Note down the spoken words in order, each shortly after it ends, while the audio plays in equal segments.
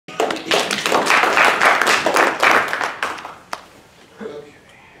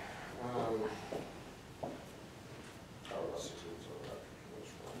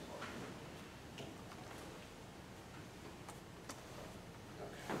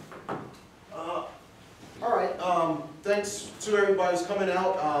thanks to everybody who's coming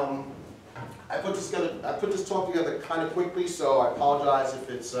out. I put this talk together kind of quickly, so I apologize if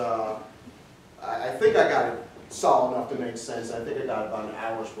it's. I think I got it solid enough to make sense. I think I got about an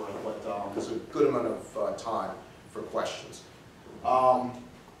hour's worth, but it's a good amount of time for questions.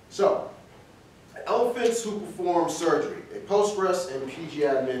 So, elephants who perform surgery, a Postgres and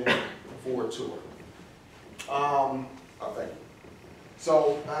PgAdmin4 tour. Oh, thank you.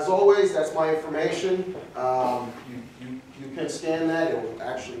 So, as always, that's my information. You can scan that, it will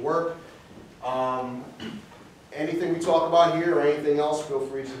actually work. Anything we talk about here or anything else, feel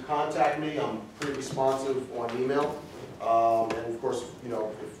free to contact me. I'm pretty responsive on email. And of course,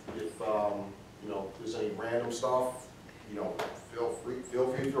 if there's any random stuff, feel free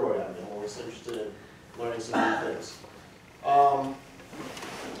to throw it at me. I'm always interested in learning some new things.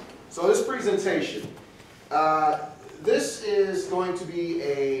 So this presentation, this is going to be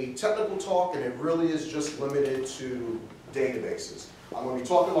a technical talk, and it really is just limited to databases. I'm going to be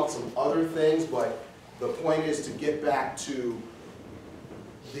talking about some other things, but the point is to get back to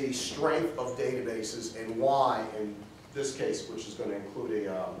the strength of databases and why, in this case, which is going to include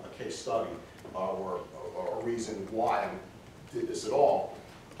a case study or a reason why I did this at all,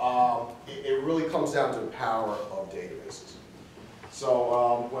 it really comes down to the power of databases.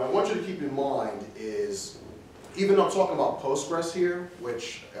 So what I want you to keep in mind is, even though I'm talking about Postgres here,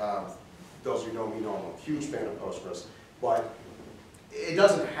 which those of you who know me know I'm a huge fan of Postgres, but it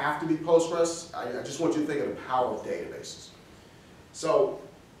doesn't have to be Postgres. I just want you to think of the power of databases. So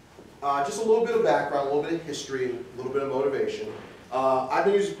just a little bit of background, a little bit of history, a little bit of motivation. I've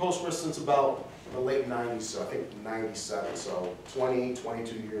been using Postgres since about the late 90s, so I think 97, so 20,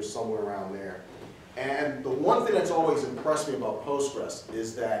 22 years, somewhere around there. And the one thing that's always impressed me about Postgres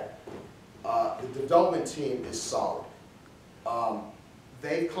is that the development team is solid.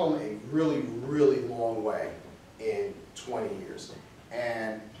 They've come a really, really long way in 20 years.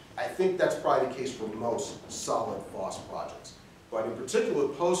 And I think that's probably the case for most solid FOSS projects. But in particular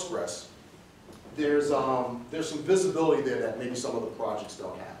with Postgres, there's some visibility there that maybe some of the projects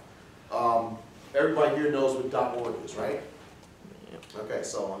don't have. Everybody here knows what .org is, right? Okay,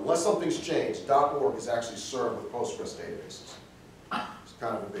 so unless something's changed, .org is actually served with Postgres databases. It's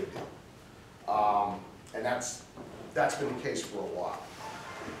kind of a big deal. And that's been the case for a while.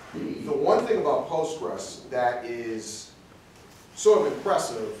 The one thing about Postgres that is sort of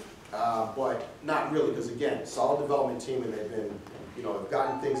impressive, but not really, because again, solid development team, and they've been, they've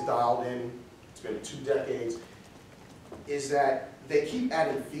gotten things dialed in. It's been 2 decades. Is that they keep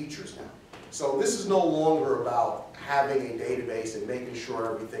adding features now. So this is no longer about having a database and making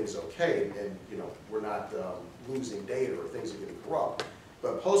sure everything's okay, and we're not losing data or things are getting corrupt.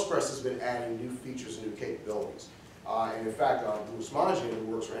 But Postgres has been adding new features and new capabilities. And in fact, Bruce Majian, who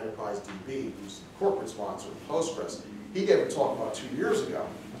works for Enterprise DB, who's the corporate sponsor of Postgres, he gave a talk about 2 years ago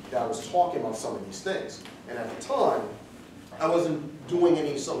that was talking about some of these things. And at the time, I wasn't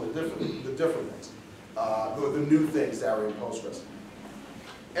doing some of the different things, the new things that are in Postgres.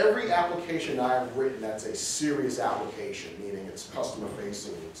 Every application I've written that's a serious application, meaning it's customer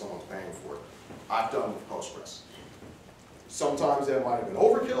facing and someone's paying for it, I've done with Postgres. Sometimes that might have been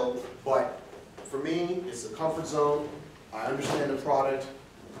overkill, but for me, it's the comfort zone. I understand the product.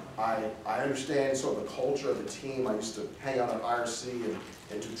 I understand sort of the culture of the team. I used to hang out at IRC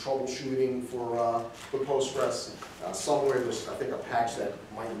and do troubleshooting for Postgres. Somewhere there's, I think, a patch that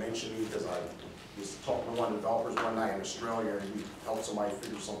might mention me because I was talking to one of the developers one night in Australia, and we helped somebody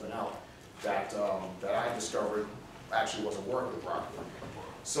figure something out that I discovered actually wasn't working properly.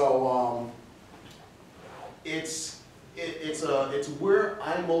 So it's where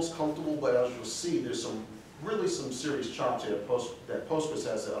I'm most comfortable, but as you'll see, there's really some serious chops here that Postgres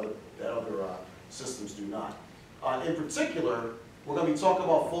has that other systems do not. In particular, we're going to be talking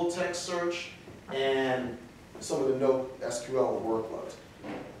about full text search and some of the NoSQL workloads.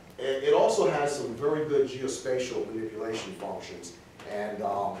 It also has some very good geospatial manipulation functions, and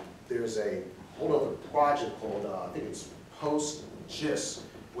there's a whole other project called, I think it's PostgIS,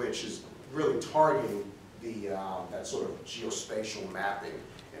 which is really targeting that sort of geospatial mapping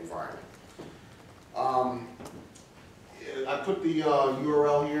environment. I put the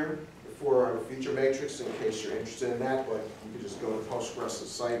URL here for a feature matrix in case you're interested in that, but you can just go to Postgres'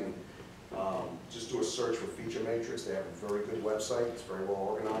 site and just do a search for feature matrix. They have a very good website. It's very well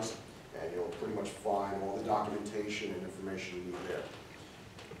organized, and you'll pretty much find all the documentation and information you need there.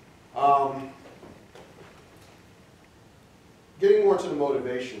 Getting more to the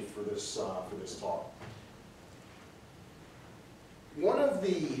motivation for this talk. One of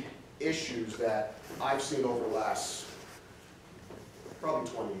the issues that I've seen over the last probably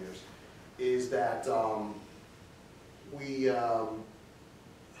 20 years is that when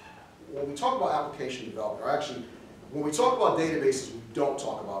we talk about application development, or actually, when we talk about databases, we don't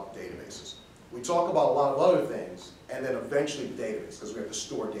talk about databases. We talk about a lot of other things, and then eventually the database, because we have to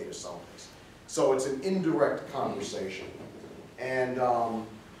store data someplace. So it's an indirect conversation. And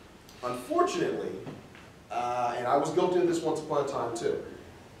unfortunately, and I was guilty of this once upon a time too,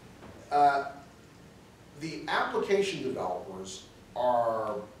 the application developers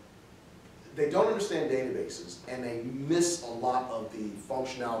they don't understand databases, and they miss a lot of the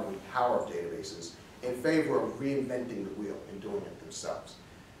functionality and power of databases in favor of reinventing the wheel and doing it themselves.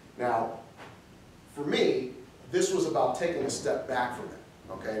 Now, for me, this was about taking a step back from it,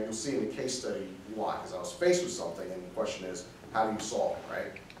 okay? And you'll see in the case study why, because I was faced with something, and the question is, how do you solve it,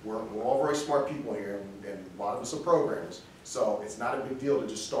 right? We're all very smart people here, and a lot of us are programmers, so it's not a big deal to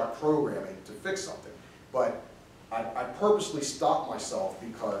just start programming to fix something. But I purposely stopped myself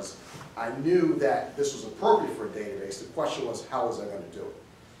because I knew that this was appropriate for a database. The question was, how was I going to do it?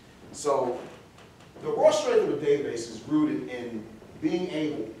 So the raw strength of a database is rooted in being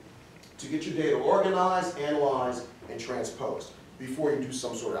able to get your data organized, analyzed, and transposed before you do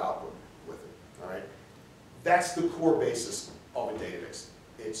some sort of output with it, all right? That's the core basis of a database.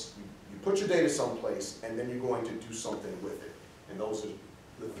 It's you put your data someplace, and then you're going to do something with it. And those are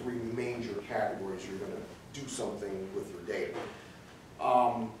the three major categories you're going to do something with your data.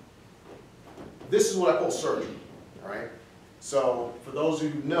 This is what I call surgery, all right? So for those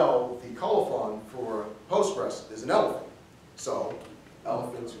of you who know, the colophon for Postgres is an elephant. So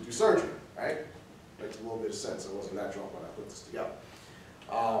elephants who do surgery, right? Makes a little bit of sense. I wasn't that drunk when I put this together.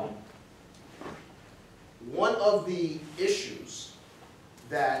 One of the issues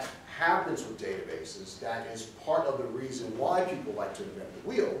that happens with databases that is part of the reason why people like to invent the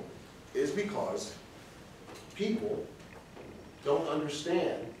wheel is because people don't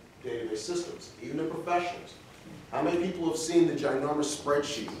understand database systems, even the professionals. How many people have seen the ginormous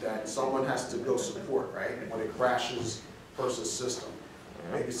spreadsheet that someone has to go support, right, when it crashes a person's system?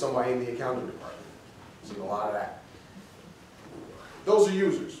 Maybe somebody in the accounting department. Seen a lot of that. Those are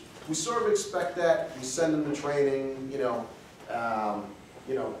users. We sort of expect that. We send them to training,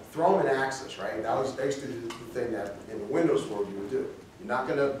 throw them in Access, right? That used to be the thing that in the Windows world you would do. You're not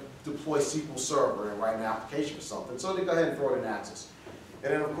going to deploy SQL Server and write an application for something, so they go ahead and throw it in Access.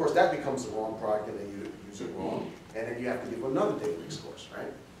 And then, of course, that becomes the wrong product, and then you use it wrong, and then you have to give another database course,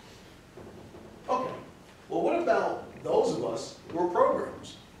 right? Okay. Well, what about those of us who are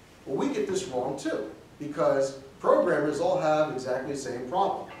programmers? Well, we get this wrong too, because programmers all have exactly the same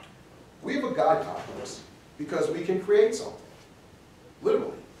problem. We have a God complex because we can create something.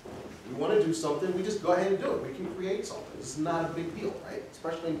 Literally. We want to do something, we just go ahead and do it. We can create something. This is not a big deal, right?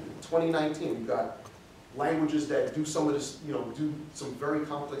 Especially in 2019, we've got languages that do some of this, do some very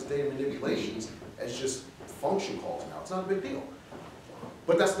complex data manipulations as just function calls now. It's not a big deal.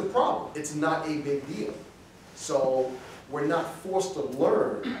 But that's the problem. It's not a big deal. So we're not forced to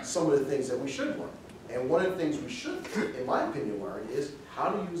learn some of the things that we should learn. And one of the things we should, in my opinion, learn is how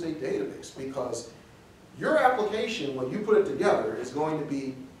to use a database. Because your application, when you put it together, is going to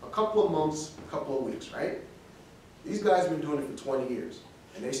be a couple of months, a couple of weeks, right? These guys have been doing it for 20 years,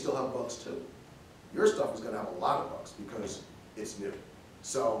 and they still have bugs too. Your stuff is going to have a lot of bugs because it's new.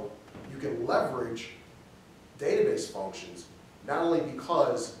 So you can leverage database functions, not only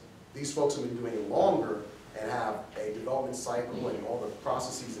because these folks have been doing it longer and have a development cycle and all the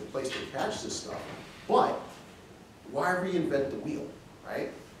processes in place to catch this stuff, but why reinvent the wheel,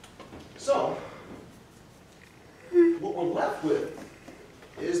 right? So what we're left with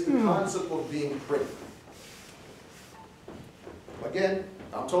is the concept of being pretty. Again,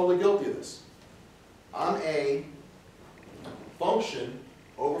 I'm totally guilty of this. I'm a function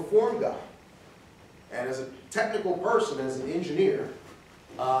over form guy. And as a technical person, as an engineer,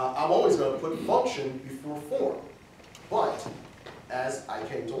 I'm always going to put function before form. But as I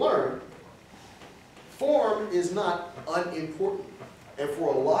came to learn, form is not unimportant. And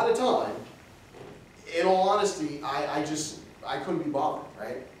for a lot of time, in all honesty, I couldn't be bothered,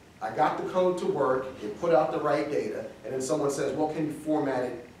 right? I got the code to work, it put out the right data, and then someone says, well, can you format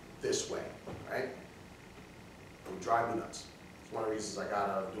it this way, right? It would drive me nuts. It's one of the reasons I got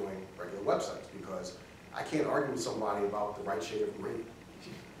out of doing regular websites, because I can't argue with somebody about the right shade of green,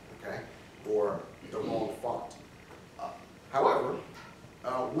 okay? Or the wrong font. However,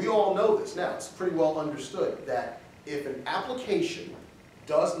 we all know this now. It's pretty well understood that if an application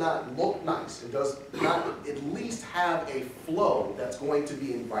does not look nice, and does not at least have a flow that's going to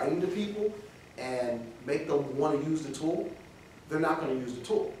be inviting to people and make them want to use the tool, they're not going to use the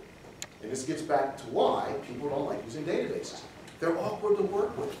tool. And this gets back to why people don't like using databases. They're awkward to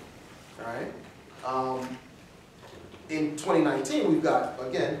work with, all right? in 2019, we've got,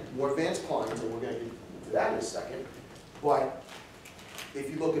 again, more advanced clients, and we're going to get to that in a second. But if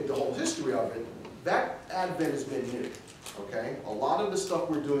you look at the whole history of it, that advent has been new, okay? A lot of the stuff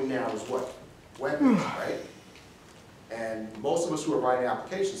we're doing now is what? Web-based, right? And most of us who are writing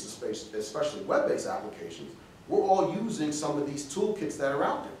applications, especially web-based applications, we're all using some of these toolkits that are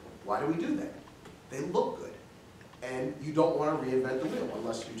out there. Why do we do that? They look good. And you don't want to reinvent the wheel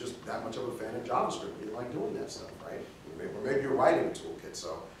unless you're just that much of a fan of JavaScript. You like doing that stuff, right? Or maybe you're writing a toolkit,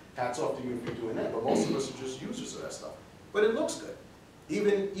 so hats off to you if you're doing that. But most of us are just users of that stuff. But it looks good.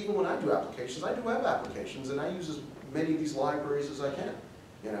 Even when I do applications, I do web applications, and I use as many of these libraries as I can,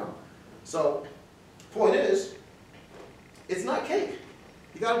 you know? So, point is, it's not cake.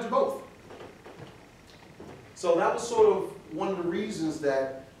 You got to do both. So that was sort of one of the reasons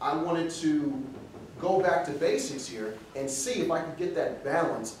that I wanted to go back to basics here and see if I could get that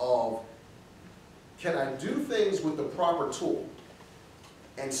balance of, can I do things with the proper tool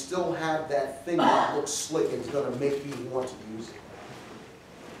and still have that thing that looks slick and is going to make me want to use it?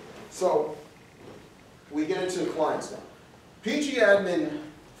 So we get into the clients now.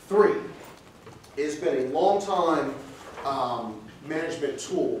 PgAdmin4 has been a long time management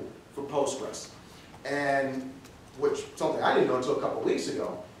tool for Postgres, and which something I didn't know until a couple weeks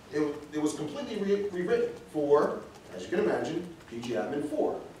ago. It was completely rewritten for, as you can imagine,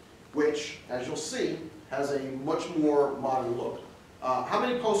 PgAdmin4, which, as you'll see, has a much more modern look. How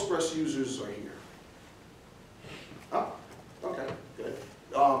many Postgres users are here? Oh, okay, good.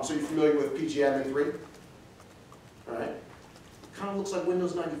 So you're familiar with PgAdmin4? All right. Kind of looks like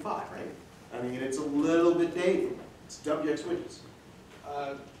Windows 95, right? I mean, it's a little bit dated. It's WX widgets.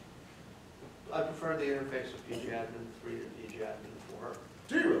 I prefer the interface of PgAdmin3 to PgAdmin4.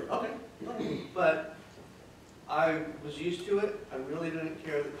 Do you really? Okay. But I was used to it. I really didn't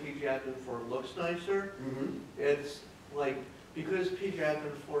care that PgAdmin4 looks nicer. Mm-hmm. It's like, because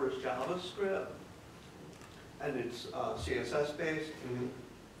PgAdmin4 is JavaScript and it's CSS based, Mm-hmm.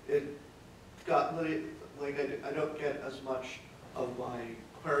 it got like I don't get as much of my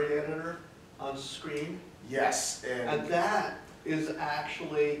query editor on screen. Yes, And that is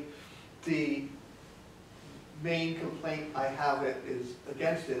actually the main complaint I have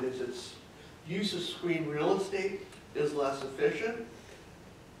against it is its use of screen real estate is less efficient.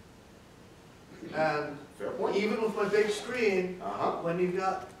 And fair point. even with my big screen, when you've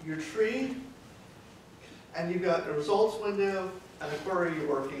got your tree and you've got a results window and a query you're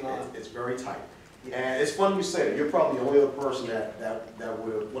working on. It's very tight. And it's funny you say that. You're probably the only other person that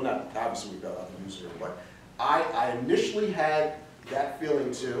would have, well, not obviously we've got other users, but I initially had that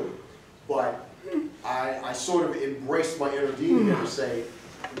feeling too, but I sort of embraced my inner demon and say,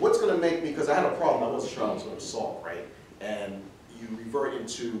 what's going to make me, because I had a problem I wasn't sure I was going to solve, right? And you revert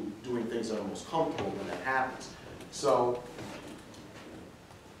into doing things that are most comfortable when that happens. So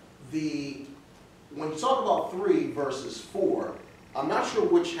when you talk about 3 versus 4, I'm not sure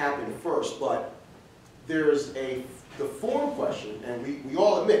which happened first, but there's the form question, and we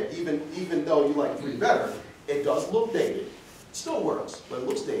all admit, even though you like 3 better, it does look dated. It still works, but it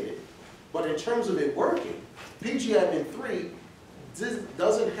looks dated. But in terms of it working, PgAdmin4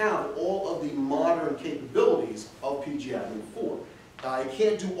 doesn't have all of the modern capabilities of PgAdmin4. It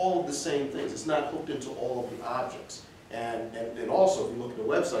can't do all of the same things. It's not hooked into all of the objects. And also, if you look at the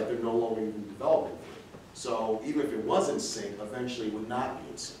website, they're no longer even developing for it. So even if it was in sync, eventually it would not be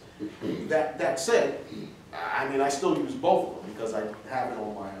in sync. That said, I mean, I still use both of them because I have it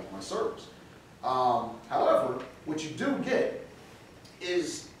on my servers. However, what you do get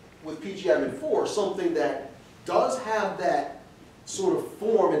is, with PgAdmin4, something that does have that sort of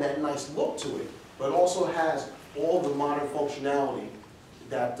form and that nice look to it, but also has all the modern functionality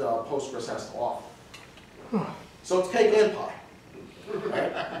that Postgres has to offer. So it's cake and pie,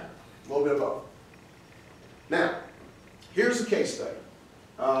 right? A little bit of both. Now, here's a case study.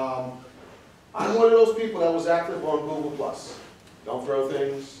 I'm one of those people that was active on Google+. Don't throw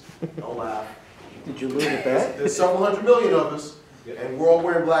things, don't laugh. Did you lose at that? There's several hundred million of us, and we're all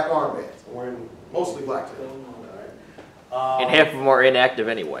wearing black armbands. We're wearing mostly black today. And half of them are inactive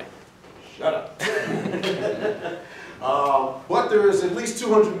anyway. Shut up. But there is at least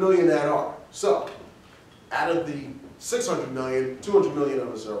 200 million that are. So, out of the 600 million, 200 million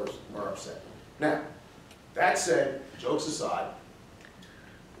of us are upset. Now, that said, jokes aside,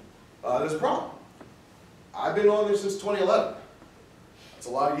 there's a problem. I've been on there since 2011. That's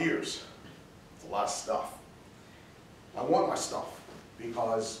a lot of years. It's a lot of stuff. I want my stuff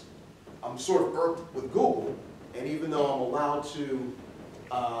because I'm sort of irked with Google, and even though I'm allowed to,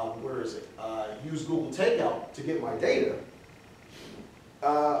 use Google Takeout to get my data,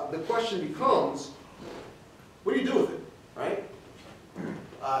 the question becomes, what do you do with it?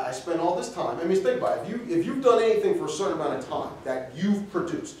 I spent all this time. I mean, think about it. If you've done anything for a certain amount of time that you've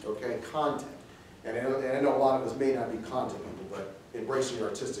produced, okay, content, and I know a lot of us may not be content people, but embracing your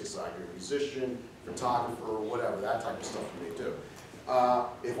artistic side, you're a musician, photographer, or whatever, that type of stuff you may do.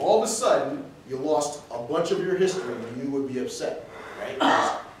 If all of a sudden you lost a bunch of your history, you would be upset, right?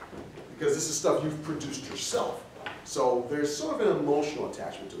 Because this is stuff you've produced yourself. So there's sort of an emotional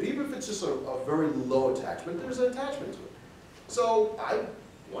attachment to it. Even if it's just a very low attachment, there's an attachment to it. So I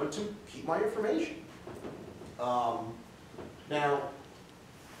wanted to keep my information. Now,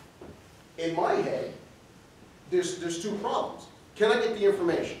 in my head, there's two problems. Can I get the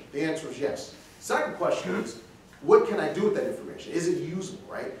information? The answer is yes. Second question is, what can I do with that information? Is it usable,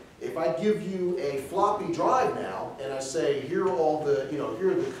 right? If I give you a floppy drive now, and I say, here are all the,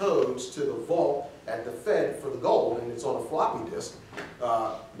 here are the codes to the vault at the Fed for the gold, and it's on a floppy disk,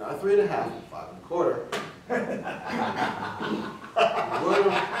 not 3.5, 5.25.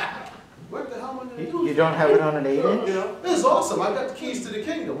 What the hell am I going to do? You don't have it on an 8-inch? This is awesome. I got the keys to the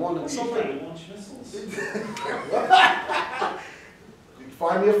kingdom on something.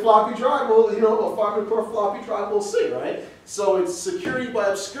 Find me a floppy drive, well, a 5.25 floppy drive, we'll see, right? So it's security by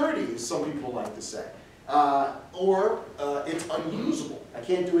obscurity, as some people like to say. Or it's unusable. I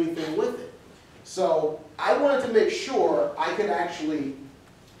can't do anything with it. So I wanted to make sure I could actually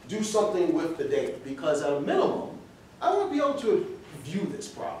do something with the data, because at a minimum, I want to be able to view this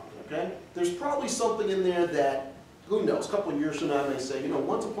problem, okay? There's probably something in there that, who knows, a couple of years from now I may say,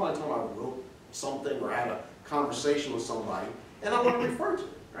 once upon a time I wrote something or had a conversation with somebody, and I want to refer to it,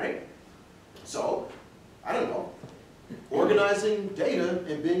 right? So, I don't know, organizing data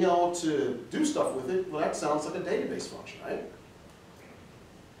and being able to do stuff with it, well, that sounds like a database function, right?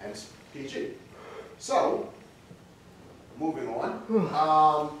 Hence PG. So, moving on,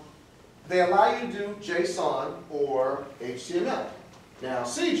 they allow you to do JSON or HTML. Now,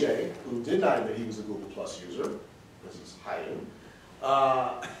 CJ, who did not admit he was a Google Plus user, because he's hiding,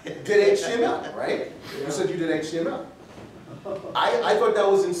 did HTML, right? You said you did HTML. I thought that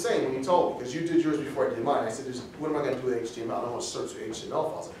was insane when you told me, because you did yours before I did mine. I said, what am I going to do with HTML? I don't want to search through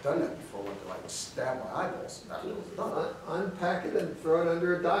HTML files. I've done that before. I went to stab my eyeballs. That's what it was done. Unpack it and throw it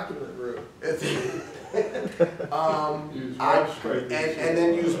under a document root. And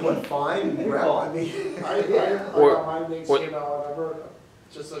then use what? Fine and grab. I mean, I got mine in HTML, and I wrote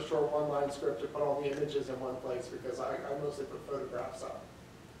just a short one-line script to put all the images in one place, because I mostly put photographs up.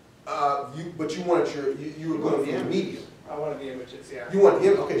 But you wanted you were going for the medium. I wanted the images, yeah. You want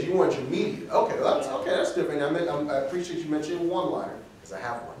the okay? So you want your medium. Okay, that's different. I appreciate you mentioning one-liner, because I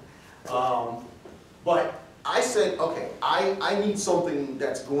have one. But I said, okay, I need something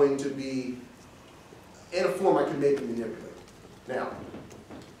that's going to be in a form I can maybe manipulate. Now,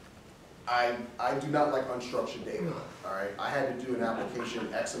 I do not like unstructured data. All right, I had to do an application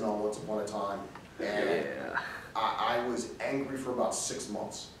XML once upon a time, and I was angry for about 6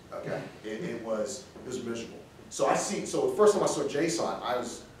 months. Okay, it was miserable. So the first time I saw JSON, I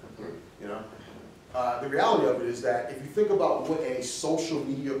was, the reality of it is that if you think about what a social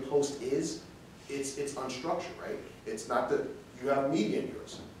media post is, it's unstructured, right? It's not that you have media in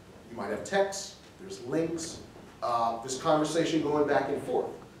yours. You might have text, there's links, there's conversation going back and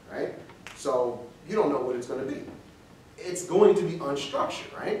forth, right? So you don't know what it's going to be. It's going to be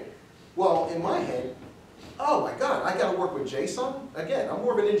unstructured, right? Well, in my head, oh my God, I got to work with JSON? Again, I'm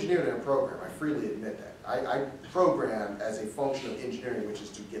more of an engineer than a programmer. I freely admit that. I program as a function of engineering, which is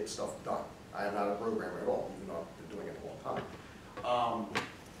to get stuff done. I am not a programmer at all, even though I've been doing it a long time.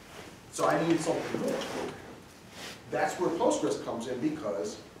 So I needed something more. That's where Postgres comes in,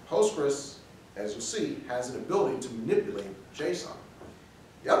 because Postgres, as you'll see, has an ability to manipulate JSON.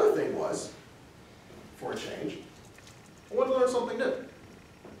 The other thing was, for a change, I wanted to learn something new.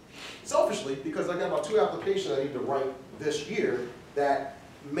 Selfishly, because I got about 2 applications I need to write this year that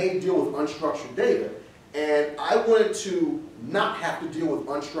may deal with unstructured data, and I wanted to not have to deal with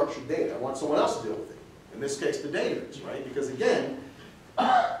unstructured data. I want someone else to deal with it. In this case, the database, right? Because again,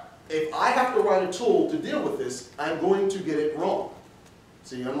 if I have to write a tool to deal with this, I'm going to get it wrong.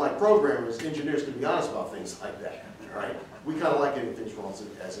 See, unlike programmers, engineers can be honest about things like that, right? We kind of like getting things wrong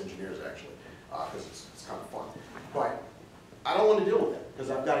as engineers, actually, because it's kind of fun. But I don't want to deal with that,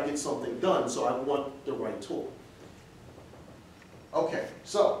 because I've got to get something done, so I want the right tool. Okay,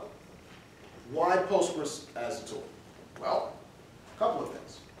 so why Postgres as a tool? Well, a couple of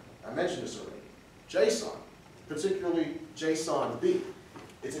things. I mentioned this already. JSON, particularly JSON-B.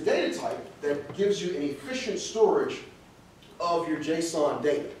 It's a data type that gives you an efficient storage of your JSON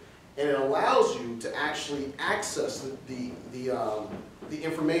data, and it allows you to actually access the the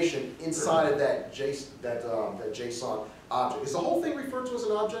information inside of that JSON object. Is the whole thing referred to as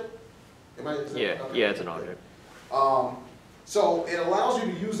an object? Is that- Yeah, okay. yeah, it's an object. So it allows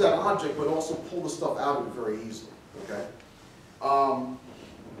you to use that object, but also pull the stuff out of it very easily, okay?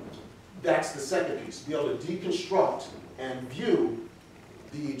 That's the second piece, be able to deconstruct and view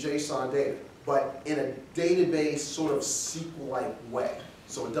the JSON data, but in a database sort of SQL-like way,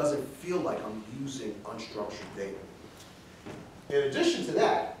 so it doesn't feel like I'm using unstructured data. In addition to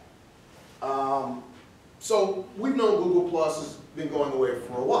that, so we've known Google Plus has been going away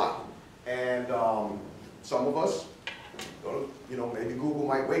for a while, and some of us, maybe Google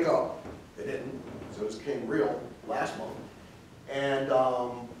might wake up. They didn't, so this came real last month. And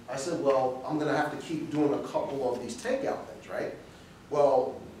I said, well, I'm gonna have to keep doing a couple of these takeout things, right?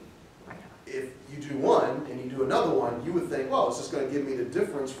 Well, if you do one and you do another one, you would think, well, it's just gonna give me the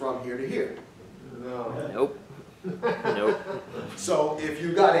difference from here to here. No. Nope. Nope. So if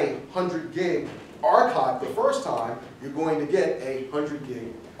you got a 100 gig archive the first time, you're going to get a 100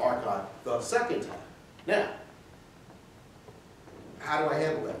 gig archive the second time. Now, how do I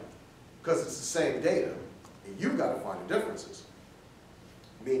handle that? Because it's the same data, and you've got to find the differences.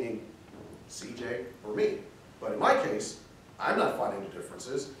 Meaning, CJ or me. But in my case, I'm not finding the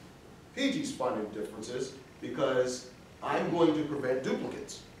differences. PG's finding the differences because I'm going to prevent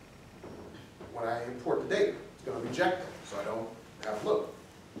duplicates. When I import the data, it's going to reject them, so I don't have to look.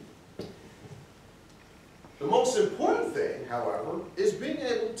 The most important thing, however, is being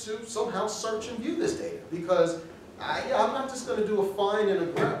able to somehow search and view this data, because I'm not just going to do a find and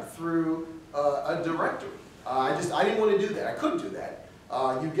a grep through a directory. I didn't want to do that. I couldn't do that.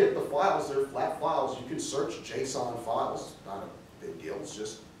 You get the files, they're flat files. You can search JSON files. Not a big deal. It's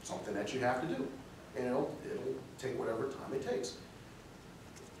just something that you have to do. And it'll take whatever time it takes.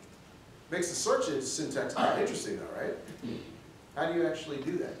 Makes the search syntax kind of interesting though, right? How do you actually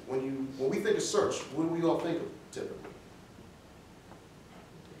do that? When we think of search, what do we all think of typically?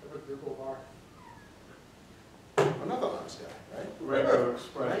 Think of a Google bar. Another honest guy, right? Regular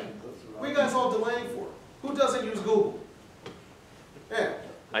expressions, that's What what are you guys all delaying for? Who doesn't use Google? Yeah,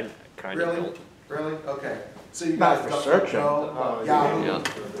 I kind of really? don't. Really? Okay. So you Not guys for don't searching. know? Yeah. Yeah.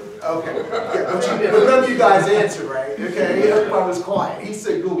 Okay. Yeah, but none of you guys answered, right? Okay, everybody was quiet. He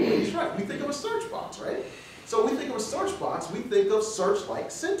said Google. He's right. We think of a search box, right? So we think of a search box, we think of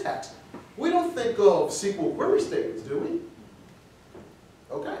search-like syntax. We don't think of SQL query statements, do we?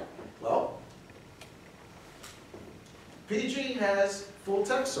 Okay, well, PG has full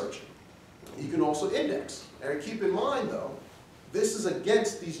text searching. You can also index. And keep in mind though, this is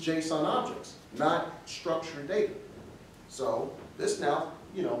against these JSON objects, not structured data. So this now,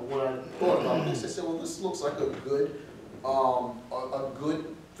 when I thought about this, I said, well, this looks like a good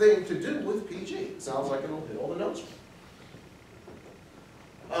thing to do with PG. It sounds like it'll hit all the notes.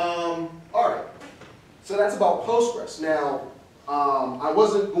 All right, so that's about Postgres. Now, I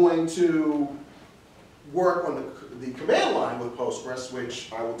wasn't going to work on the command line with Postgres,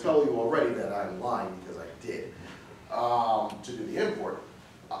 which I will tell you already that I'm lying because I did, to do the import.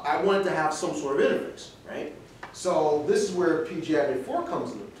 I wanted to have some sort of interface, right? So this is where PgAdmin4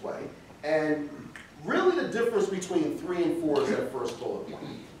 comes into play, and really the difference between 3 and 4 is that first bullet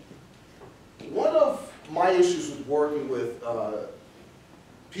point. One of my issues with working with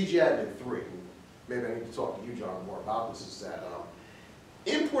PgAdmin3, maybe I need to talk to you, John, more about this, is that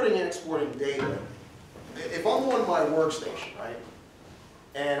importing and exporting data, if I'm on my workstation, right,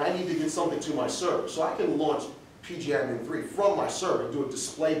 and I need to get something to my server, so I can launch PgAdmin3 from my server and do a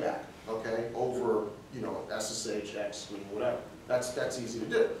display back, okay, over, SSH, X, whatever. That's easy to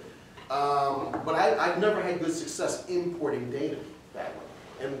do. But I've never had good success importing data that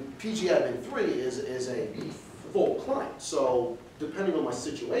way. And PgAdmin3 is a full client, so depending on my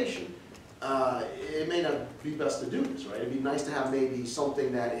situation, it may not be best to do this, right? It'd be nice to have maybe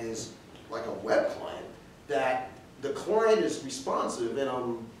something that is like a web client, that the client is responsive and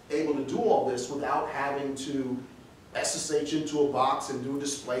I'm able to do all this without having to SSH into a box and do a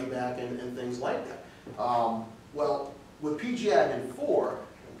display back and things like that. Well, with PgAdmin4,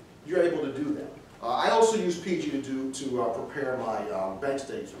 you're able to do that. I also use PG to prepare my bank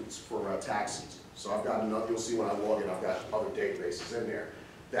statements for tax season. So I've got another, you'll see when I log in, I've got other databases in there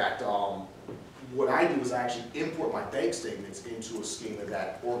that what I do is I actually import my bank statements into a schema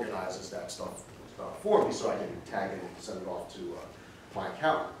that organizes that stuff for me so I can tag it and send it off to my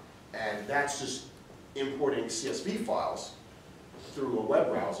accountant. And that's just importing CSV files through a web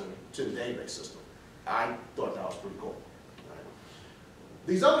browser to the database system. I thought that was pretty cool. Right?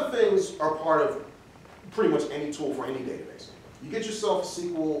 These other things are part of pretty much any tool for any database. You get yourself a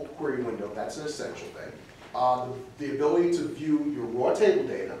SQL query window, that's an essential thing. The ability to view your raw table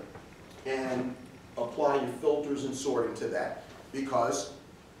data and apply your filters and sorting to that, because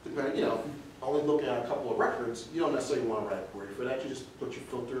depending, you know, if you're only looking at a couple of records, you don't necessarily want to write a query for that. You just put your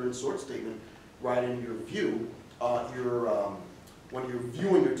filter and sort statement right in your view. When you're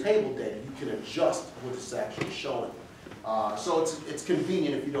viewing your table data, you can adjust what it's actually showing. So it's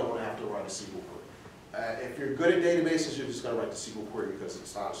convenient if you don't want to have to write a SQL query. If you're good at databases, you're just going to write the SQL query because it's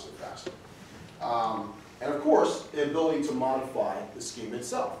astonishingly fast. And of course, the ability to modify the schema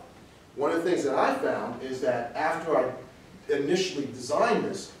itself. One of the things that I found is that after I initially designed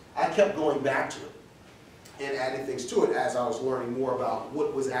this, I kept going back to it and adding things to it as I was learning more about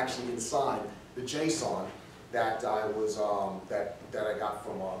what was actually inside the JSON that I was that I got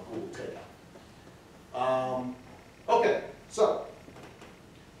from Google Takeout. Okay, so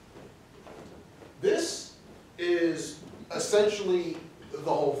this is essentially the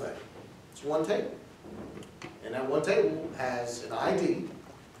whole thing. It's one table, and that one table has an ID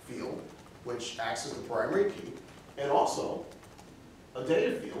field, which acts as the primary key, and also a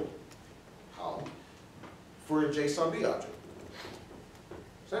data field column for a JSON-B object.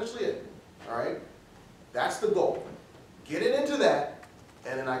 Essentially it. All right. That's the goal. Get it into that,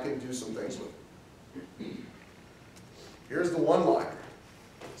 and then I can do some things with it. Here's the one-liner.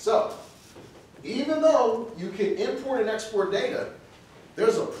 So, even though you can import and export data,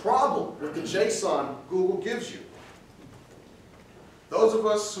 there's a problem with the JSON Google gives you. Those of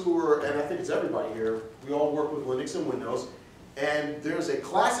us who are, and I think it's everybody here, we all work with Linux and Windows, and there's a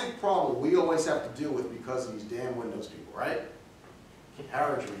classic problem we always have to deal with because of these damn Windows people, right?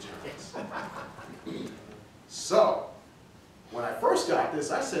 Carriage returns. So, when I first got this,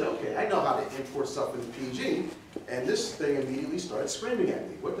 I said, okay, I know how to import stuff into PG, and this thing immediately started screaming at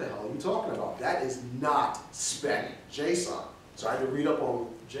me. What the hell are you talking about? That is not spec JSON. So I had to read up on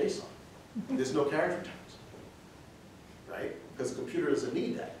JSON. There's no carriage returns, right? Because the computer doesn't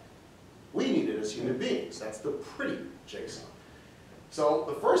need that. We need it as human beings. That's the pretty JSON. So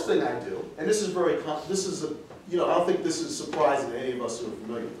the first thing I do, and this is you know, I don't think this is surprising to any of us who are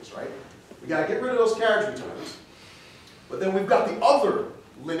familiar with this, right? We got to get rid of those carriage returns, but then we've got the other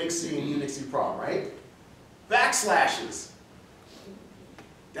Linuxy and Unixy problem, right? Backslashes.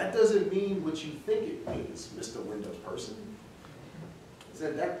 That doesn't mean what you think it means, Mr. Windows person.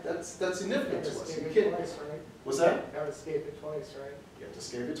 That's significant to us. Escape it twice, right? What's that? You have to escape it twice, right? You have to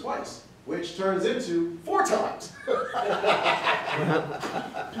escape it twice, which turns into 4 times.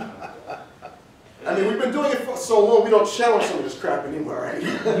 I mean, we've been doing it for so long, we don't challenge some of this crap anymore, right?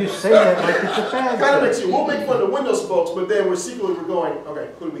 You say that like it's a bad Kind of thing. makes you, we'll make fun of Windows folks, but then we're secretly going,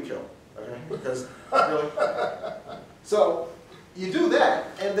 okay, who do we kill? Okay, because, really? So, you do that,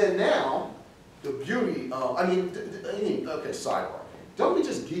 and then now, the beauty of, okay, sidebar. Don't we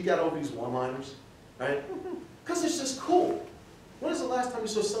just geek out over these one-liners, right? Because it's just cool. When is the last time you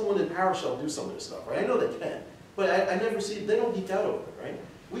saw someone in PowerShell do some of this stuff, right? I know they can, but I never see, they don't geek out over it, right?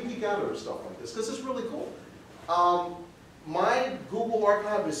 We geek out over stuff like this because it's really cool. My Google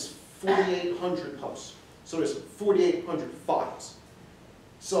archive is 4,800 posts. So there's 4,800 files.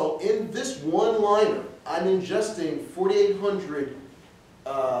 So in this one-liner, I'm ingesting 4,800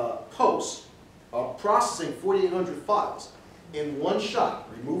 posts, processing 4,800 files in one shot,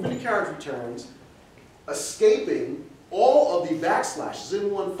 removing the carriage returns, escaping all of the backslashes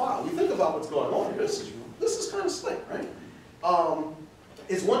in one file. You think about what's going on here. This is kind of slick, right?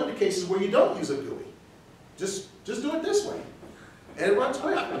 It's one of the cases where you don't use a GUI. Just do it this way, and it runs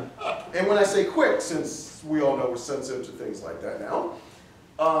quick. And when I say quick, since we all know we're sensitive to things like that now,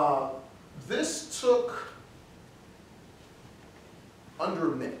 this took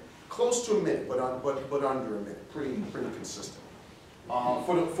under a minute, close to a minute, but under a minute, pretty consistent.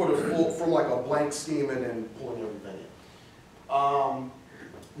 From like a blank schema and then pulling everything in.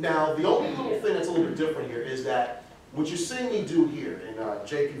 Now the only little thing that's a little bit different here is that what you're seeing me do here, and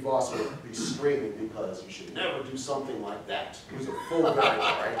J.P. Voss would be screaming because you should never do something like that. It was a full variant,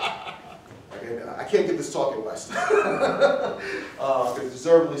 right? Okay, I can't get this talking West.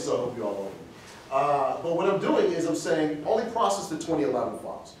 Deservedly so, I hope you all know it. But what I'm doing is I'm saying only process the 2011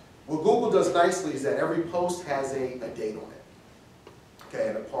 files. What Google does nicely is that every post has a date on it. Okay,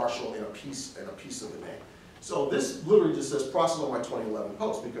 and a partial, and a piece of the name. So this literally just says process on my 2011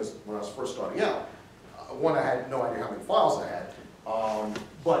 post because when I was first starting out, one, I had no idea how many files I had,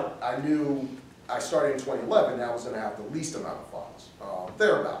 but I knew I started in 2011, and I was going to have the least amount of files,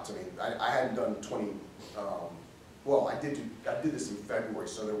 thereabouts. I mean, I hadn't done 20, well, I did this in February,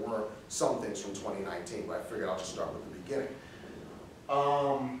 so there were some things from 2019, but I figured I'll just start with the beginning.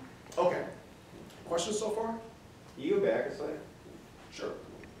 Okay, questions so far? You go back a second. Sure.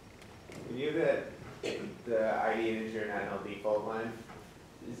 When you had the ID integer not null default line.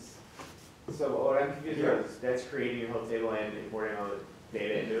 So what I'm confused about is that's creating your whole table and importing all the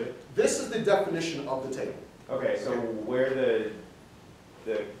data into it? This is the definition of the table. Okay, so where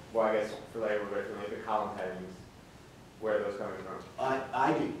well, I guess for lack of a better term, like the column headings, where are those coming from?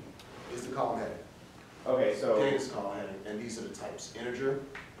 ID is the column heading. Okay, so, Data is column heading, and these are the types. Integer,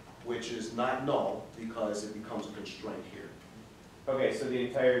 which is not null because it becomes a constraint here. okay, so the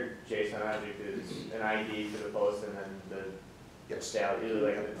entire JSON object is an ID for the post and then the Yes. either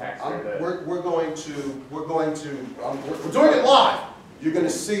like the text or the. We're doing it live. You're gonna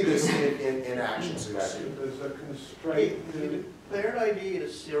see this in action, so you'll see it. There's a constraint. If you declared ID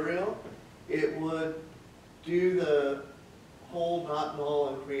as serial, it would do the whole not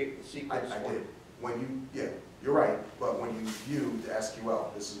null and create the sequence I for did. it. When you, yeah, you're right, but when you view the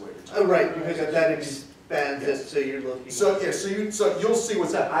SQL, this is what you're Oh, talking right, because that expands it, so you're looking. So, yeah, so you'll see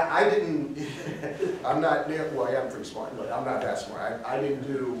what's happening. I didn't, I'm not near, well, I am pretty smart, but I'm not that smart. I didn't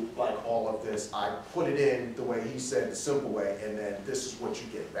do like all of this. I put it in the way he said, the simple way, and then this is what you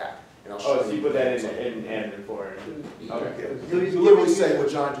get back. And I'll show Oh, so you put that in admin4. Okay. Yeah, you literally say what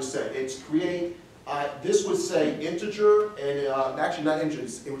John just said. It's create, this would say integer, and actually not integer,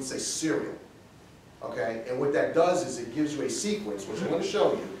 it would say serial. Okay, and what that does is it gives you a sequence, which I'm going to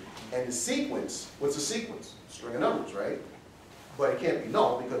show you. And the sequence, what's a sequence? String of numbers, right? But it can't be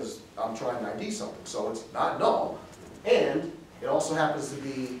null because I'm trying to ID something, so it's not null. And it also happens to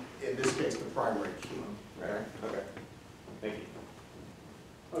be, in this case, the primary key. Okay? Okay. Thank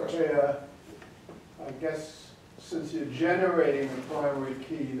you. Okay, I guess since you're generating the primary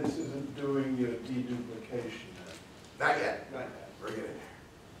key, this isn't doing your deduplication then. Not yet. Right. We're getting there.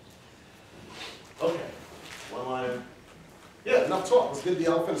 Okay. Well, yeah, enough talk. Let's get the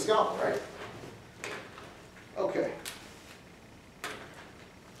elephant scalpel, right? Okay.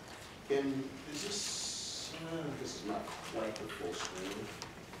 Is this is not quite the full screen.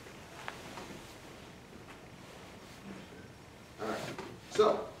 All right.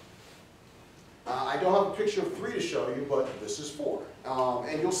 So, I don't have a picture of 3 to show you, but this is 4.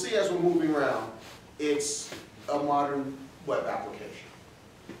 And you'll see as we're moving around, it's a modern web application.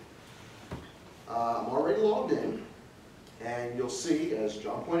 I'm already logged in, and you'll see, as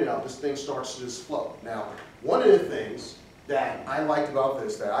John pointed out, this thing starts to just flow. Now, one of the things that I liked about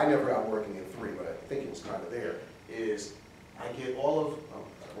this, that I never got working in 3, but I think it was kind of there, is I get all of, oh,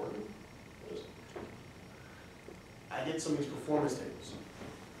 that's working. What is it? I get some of these performance tables,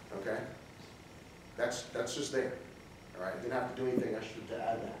 okay? That's just there, all right? I didn't have to do anything extra to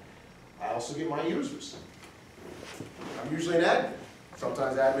add that. I also get my users. I'm usually an admin.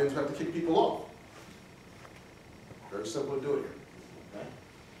 Sometimes admins have to kick people off. Very simple to do it here. Okay?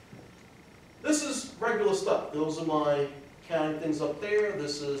 This is regular stuff. Those are my counting things up there.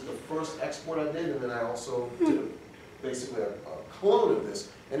 This is the first export I did, and then I also did basically a clone of this,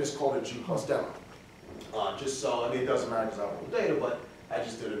 and it's called a G+ demo. Just so, I mean, it doesn't matter because I don't have the data, but I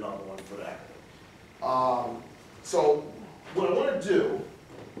just did another one for that. So what I want to do,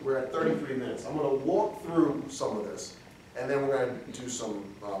 we're at 33 minutes. I'm going to walk through some of this. And then we're going to do some,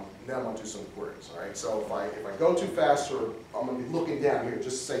 then I'm going to do some queries, all right? So if I go too fast, or I'm going to be looking down here,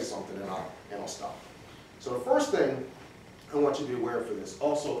 just say something and I'll stop. So the first thing I want you to be aware of for this,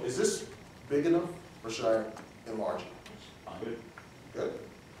 also, is this big enough, or should I enlarge it? Good. Good?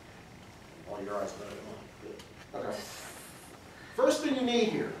 All your eyes better than mine. Good. Okay. First thing you need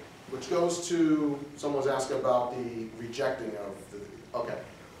here, which goes to, someone's asking about the rejecting of the, okay.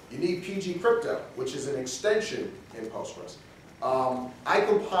 You need PGCrypto, which is an extension in Postgres. I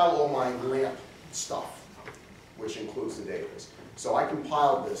compile all my LAMP stuff, which includes the database. So I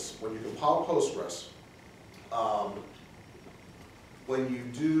compiled this. When you compile Postgres, when you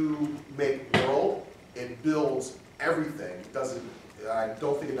do make world, it builds everything. It doesn't, I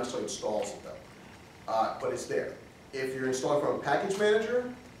don't think it necessarily installs it though, but it's there. If you're installing from a package manager,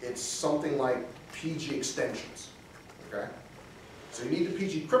 it's something like PG extensions, okay? So you need the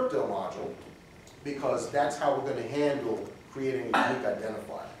PGCrypto module because that's how we're going to handle creating a unique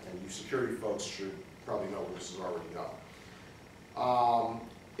identifier. And you security folks should probably know what this is already done.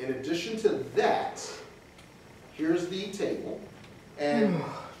 In addition to that, here's the table. And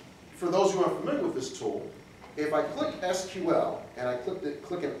for those who aren't familiar with this tool, if I click SQL and I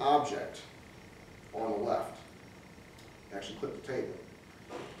click an object on the left, actually click the table,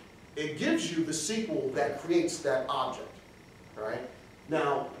 it gives you the SQL that creates that object. All right?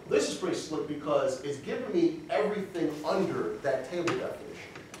 Now, this is pretty slick because it's giving me everything under that table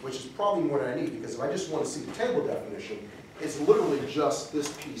definition, which is probably more than I need because if I just want to see the table definition, it's literally just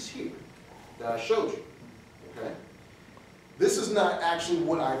this piece here that I showed you. Okay? This is not actually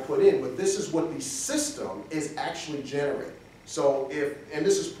what I put in, but this is what the system is actually generating. So if, and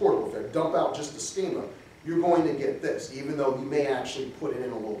this is portable, if I dump out just the schema, you're going to get this, even though you may actually put it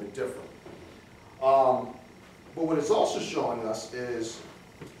in a little bit different. But what it's also showing us is,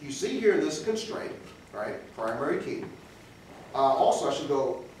 you see here this constraint, right, primary key. Also, I should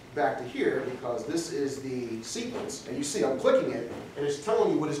go back to here because this is the sequence, and you see I'm clicking it, and it's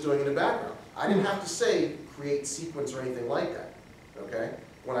telling me what it's doing in the background. I didn't have to say create sequence or anything like that, okay,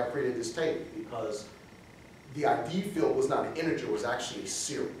 when I created this table, because the ID field was not an integer, it was actually a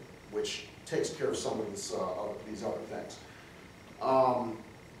serial, which takes care of some of these other things,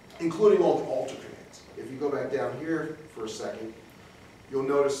 including all the alter commands. If you go back down here for a second, you'll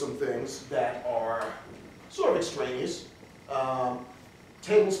notice some things that are sort of extraneous.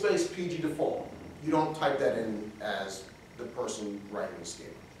 Table space PG default. You don't type that in as the person writing the schema.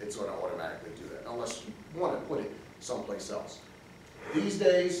 It's going to automatically do that, unless you want to put it someplace else. These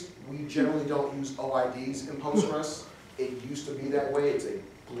days, we generally don't use OIDs in Postgres. It used to be that way. It's a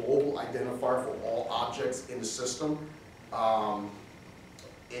global identifier for all objects in the system.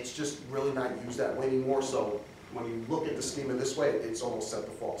 It's just really not used that way anymore, so when you look at the schema this way, it's almost set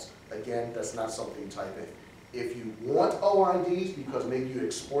to false. Again, that's not something you type in. If you want OIDs, because maybe you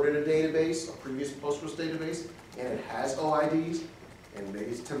exported a database, a previous Postgres database, and it has OIDs, and maybe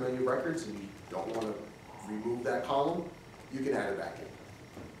it's 10 million records, and you don't want to remove that column, you can add it back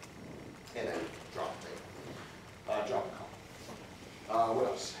in. And then drop the table, drop the column. What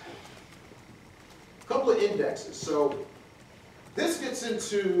else? A couple of indexes. So this gets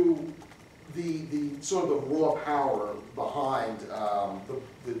into the sort of the raw power behind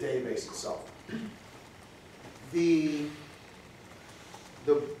the database itself. The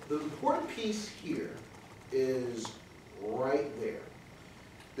important piece here is right there.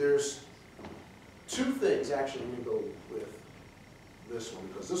 There's two things, actually. Let me go with this one,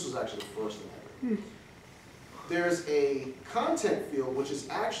 because this was actually the first thing I read. There's a content field, which is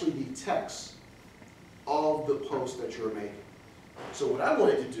actually the text of the post that you're making. So what I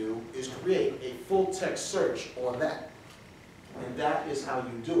wanted to do is create a full text search on that. And that is how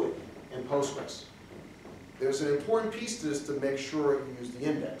you do it in Postgres. There's an important piece to this to make sure you use the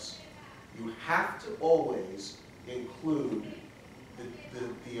index. You have to always include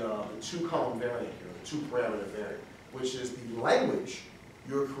the two-column variant here, the two-parameter variant, which is the language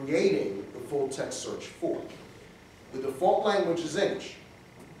you're creating the full text search for. The default language is English.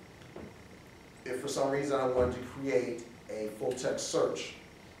 If for some reason I wanted to create a full text search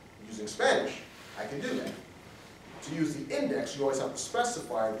using Spanish, I can do that. To use the index, you always have to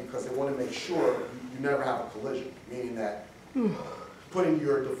specify it because they want to make sure you never have a collision, meaning that putting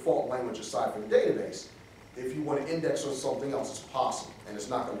your default language aside from the database, if you want to index on something else, it's possible, and it's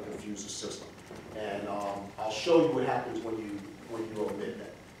not going to confuse the system. And I'll show you what happens when you omit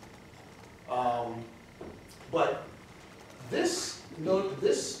that. But this,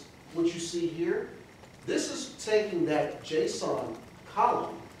 what you see here, this is taking that JSON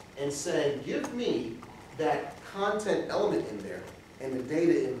column and saying, give me that content element in there and the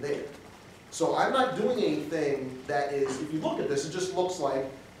data in there. So I'm not doing anything that is, if you look at this, it just looks like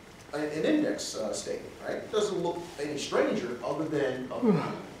an index statement, right? It doesn't look any stranger other than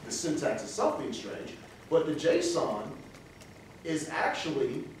the syntax itself being strange. But the JSON is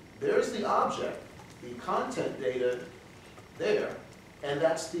actually, there's the object, the content data there, and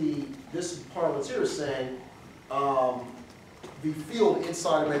that's this part of what's here is saying the field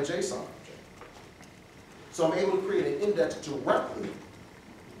inside of that JSON object. So I'm able to create an index directly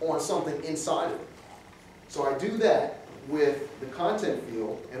on something inside of it. So I do that with the content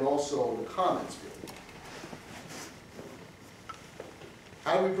field and also the comments field.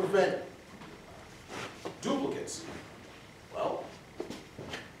 How do we prevent duplicates? Well,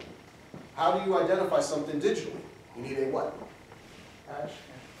 how do you identify something digitally? You need a what? Hash.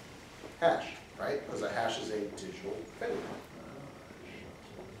 Hash, right? Because a hash is a digital thing.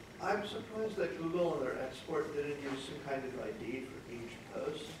 I'm surprised that Google in their export didn't use some kind of ID for each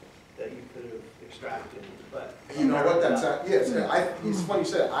post that you could have extracted, but. You know what, that's, yes, it's funny you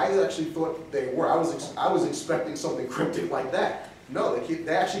said it. I actually thought they were. I was expecting something cryptic like that. No,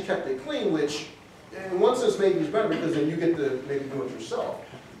 they actually kept it clean, which in one sense maybe is better because then you get to maybe do it yourself.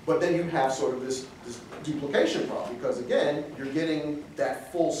 But then you have sort of this duplication problem because again, you're getting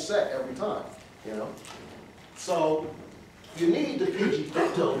that full set every time, you know? So you need the PG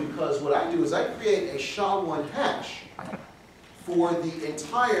crypto because what I do is I create a SHA-1 hash for the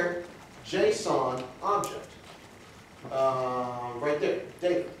entire JSON object. Right there,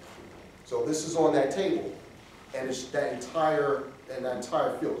 data. So this is on that table, and it's that entire and that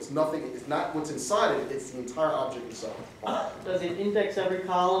entire field. It's nothing, it's not what's inside it, it's the entire object itself. Does it index every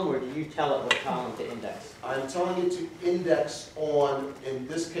column, or do you tell it what column to index? I'm telling it to index on, in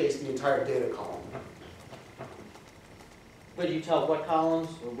this case, the entire data column. But do you tell what columns,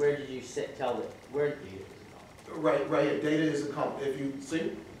 or where did you tell it? Where did you? Right here, data is a column. If you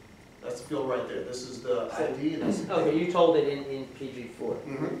see, that's the field right there. This is the ID and that's the Okay, you told it in PG4.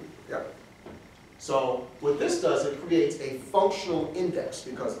 Mm-hmm, yep. So what this does, it creates a functional index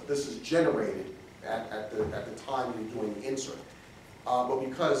because this is generated at the time you're doing the insert. But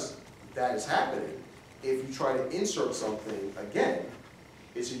because that is happening, if you try to insert something again,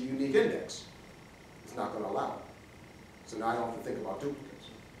 it's a unique index. It's not going to allow it. So now I don't have to think about duplicates.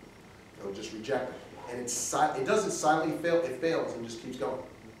 It'll just reject it. And it doesn't silently fail, it fails and just keeps going.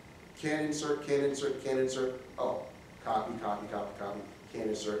 Can't insert, can't insert, can't insert. Oh, copy, copy, copy, copy, can't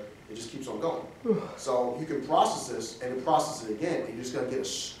insert. It just keeps on going. So you can process this and then process it again, and you're just going to get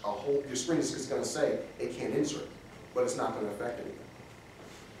a whole, your screen is just going to say it can't insert, but it's not going to affect anything.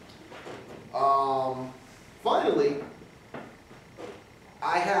 Finally,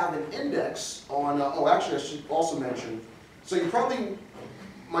 I have an index on, oh actually I should also mention, so you probably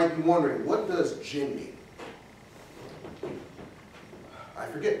might be wondering, what does gin mean? I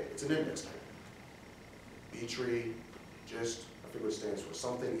forget, it's an index type. B-tree, gist, I forget what it stands for,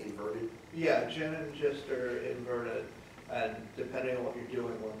 something inverted. Yeah, gin and gist are inverted, and depending on what you're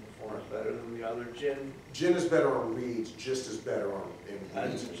doing, one performs better than the other. Gin is better on reads, gist is better on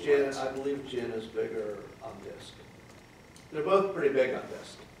And reads. gin, I believe gin is bigger on disk. They're both pretty big on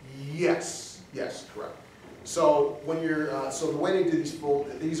disk. Yes, yes, correct. So when you're, so the way they do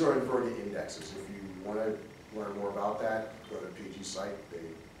these are inverted indexes. If you want to learn more about that, go to the PG site, they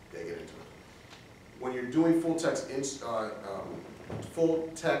get into it. When you're doing full text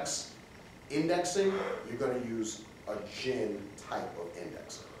indexing, you're going to use a gin type of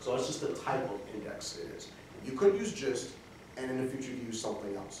index. So it's just the type of index it is. You could use gist, and in the future you use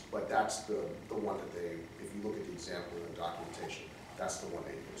something else, but that's the one that they, if you look at the example in the documentation, that's the one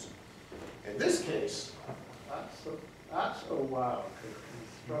they use. In this case, That's so wild, because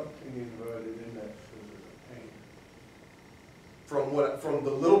constructing inverted indexes is a pain. from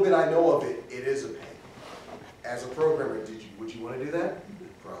the little bit I know of it, it is a pain. As a programmer, would you want to do that?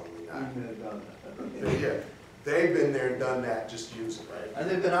 Probably not. Been there, done that. Yeah, they've been there and done that, just use it, right? And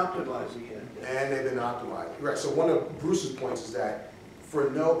they've been optimizing it. And they've been optimized. Right, so one of Bruce's points is that for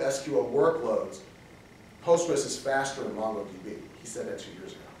no SQL workloads, Postgres is faster than MongoDB. He said that 2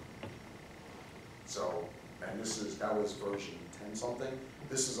 years ago. So, and that was version 10 something.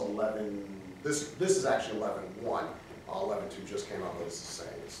 This is 11, this is actually 11.1. 11.2 just came out, but it's the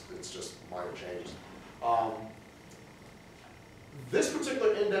same. It's just minor changes. This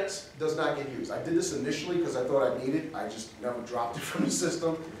particular index does not get used. I did this initially because I thought I needed it. I just never dropped it from the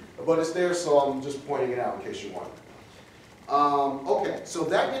system. But it's there, so I'm just pointing it out in case you want it. Okay, so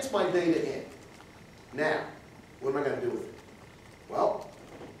that gets my data in. Now, what am I going to do with it? Well,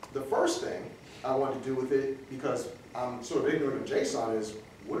 the first thing I want to do with it, because I'm sort of ignorant of JSON, is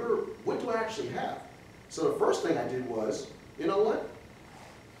what do I actually have? So the first thing I did was, you know what?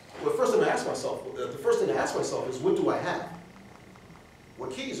 Well, the first thing to ask myself is, what do I have?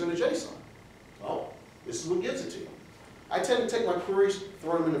 What keys are in the JSON? Oh, this is what gives it to you. I tend to take my queries,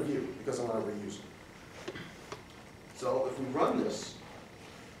 throw them in a view, because I want to reuse them. So if we run this,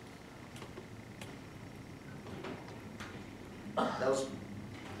 that was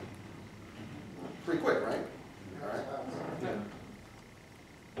pretty quick, right? All right.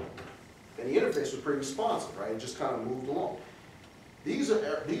 And the interface was pretty responsive, right? It just kind of moved along. These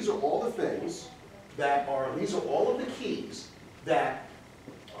are all the things that are, these are all of the keys that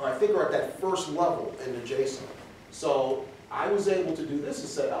I think are at that first level in the JSON. So I was able to do this and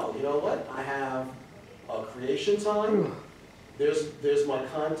say, oh, you know what? I have a creation time. There's my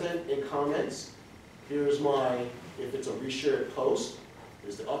content and comments. Here's my, if it's a reshared post,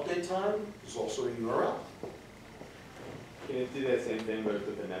 there's the update time. There's also a URL. Can it do that same thing but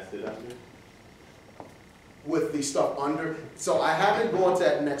with the nested under? With the stuff under, so I haven't gone to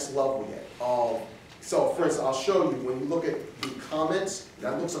that next level yet. So for instance, I'll show you, when you look at the comments,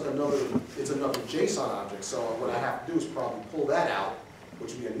 that looks like it's another JSON object. So what I have to do is probably pull that out,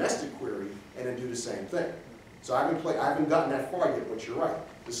 which would be a nested query, and then do the same thing. So I haven't gotten that far yet, but you're right.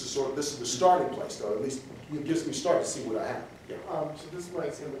 This is the starting place, though. At least it gives me a start to see what I have. Yeah. So this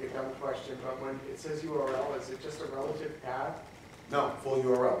might seem like a dumb question, but when it says URL, is it just a relative path? No, full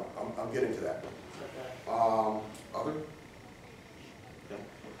URL. I'm getting to that. Okay. Other?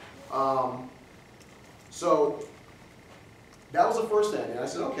 Okay. So that was the first thing, and I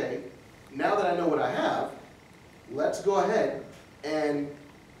said, okay, now that I know what I have, let's go ahead and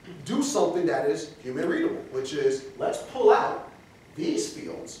do something that is human readable, which is, let's pull out these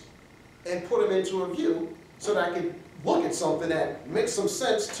fields and put them into a view so that I can look at something that makes some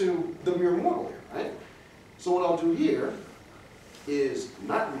sense to the mere mortal here, right? So what I'll do here is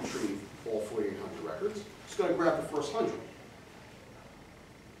not retrieve all 4,800 records. Just going to grab the first 100.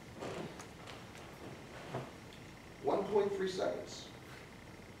 1.3 seconds.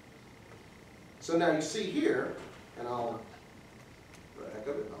 So now you see here, and I'll, for the heck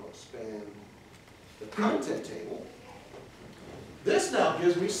of it, I'll expand the content table. This now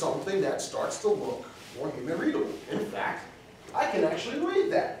gives me something that starts to look more human readable. In fact, I can actually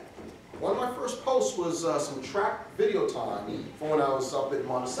read that. One of my first posts was some tracked video time from when I was up at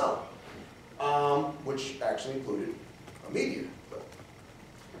Monticello, which actually included a media clip.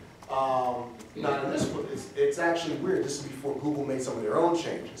 Now in this one, it's actually weird. This is before Google made some of their own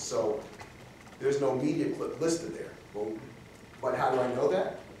changes, so there's no media clip listed there. Well, but how do I know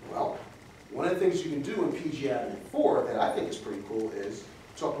that? Well, one of the things you can do in PgAdmin4 that I think is pretty cool is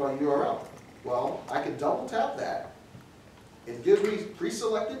talk about URL. Well, I can double tap that. It gives me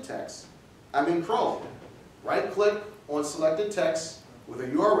pre-selected text. I'm in Chrome. Right click on selected text with a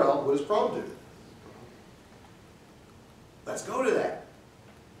URL. What does Chrome do? Let's go to that.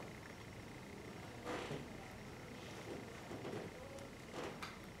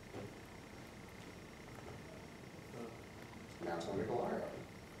 Now it's going to go live.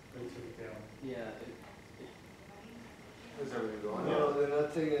 Yeah. Is everything going? No, they're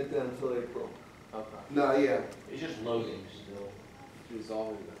not taking it down until April. Okay. No, yeah. It's just loading still.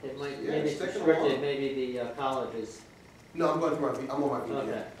 Resolving that. It might, Yeah, maybe it's it's taking a while. restricted, maybe the college is, No, I'm going through I'm on my VPN.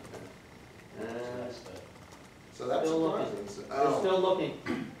 okay. So that's Still looking. surprising. They're Oh, still looking.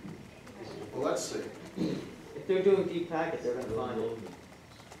 well, let's see. If they're doing deep packet, they're gonna find it.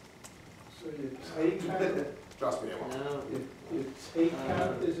 So your take count, Trust me, they won't. No, your take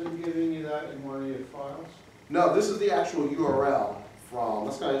count isn't giving you that in one of your files? No, this is the actual URL from,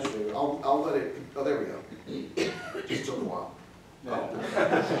 that's kind of interesting. I'll let it, oh, there we go. It just took a while.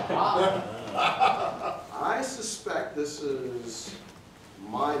 I suspect this is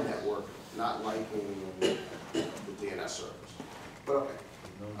my network not liking the DNS servers. But okay.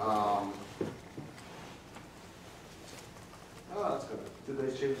 Oh, that's good. Did they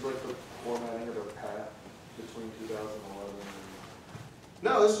change like the formatting of the path between 2011 and?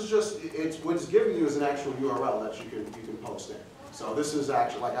 No, this is just, it's, what it's giving you is an actual URL that you can post in. So this is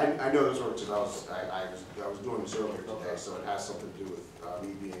actually, like, I know this work because I was doing this earlier today, so it has something to do with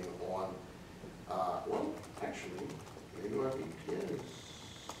me being on, well, actually, maybe my VPN is,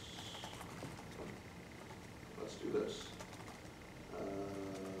 let's do this.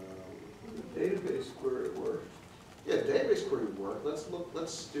 The database query worked. Yeah, database query work.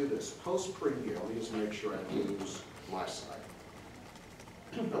 Let's do this. Post preview. Let me just make sure I lose my side.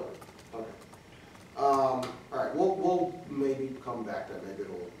 Nope. Okay. All right. We'll maybe come back to that. Maybe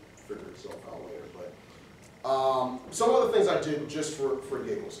it'll figure itself out later. But some of the things I did just for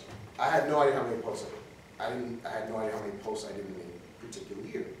giggles. I had no idea how many posts I did. I had no idea how many posts I did in a particular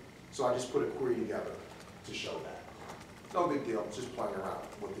year. So I just put a query together to show that. No big deal. Just playing around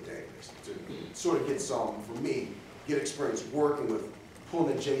with the database to sort of get some, for me, get experience working with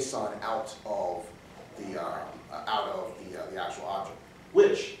pulling the JSON out of the actual object.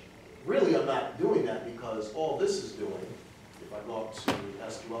 Which, really, I'm not doing that because all this is doing, if I go up to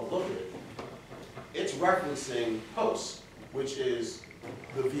SQL, look at it, it's referencing posts, which is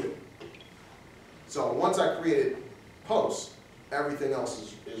the view. So once I created posts, everything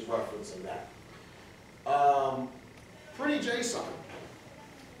else is referencing that. Pretty JSON.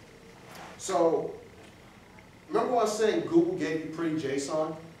 So, remember what I was saying Google gave you pretty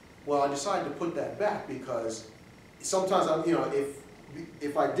JSON? Well, I decided to put that back because sometimes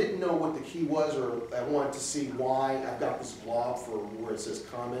if I didn't know what the key was or I wanted to see why I've got this blob for where it says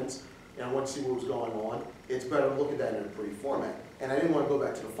comments and I want to see what was going on, it's better to look at that in a pretty format. And I didn't want to go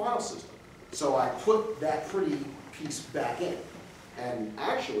back to the file system. So I put that pretty piece back in. And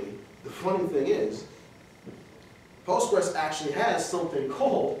actually, the funny thing is, Postgres actually has something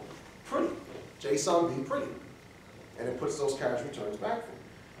called pretty, JSON be pretty, and it puts those carriage returns back for me.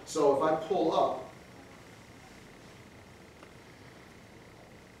 So if I pull up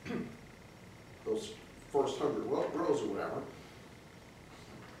those first 100 rows or whatever,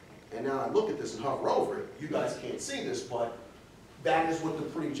 and now I look at this and hover over it, you guys can't see this, but that is what the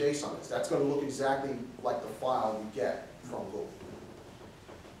pretty JSON is. That's going to look exactly like the file you get from Google.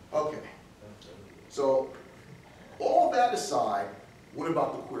 Okay, so all that aside, what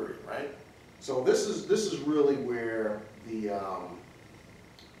about the query, right? So this is really where the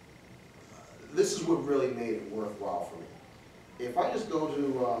this is what really made it worthwhile for me. if I just go to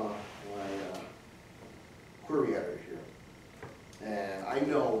my query editor here, and I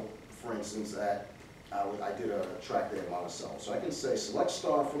know, for instance, that I did a track there at Monticello. So I can say select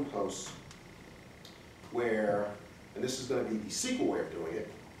star from posts where, and this is going to be the SQL way of doing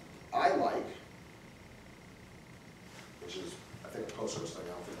it, I like, which is, I think a Postgres thing, I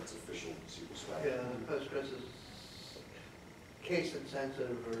don't think that's official SQL spec. Yeah, Postgres is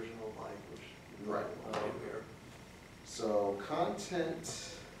case-insensitive version of language. Right. Here. So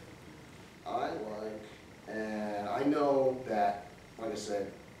content, I like, and I know that, like I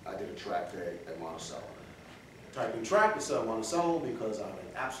said, I did a track day at Monticello. Typing track instead of Monticello because I'm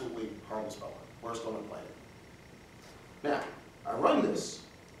an absolutely horrible speller. Worst on the planet. Now, I run this,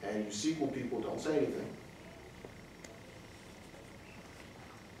 and you SQL people don't say anything.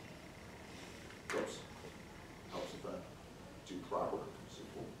 Oops. Helps if I do proper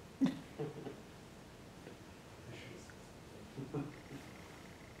SQL.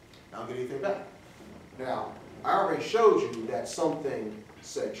 I don't get anything back. Now, I already showed you that something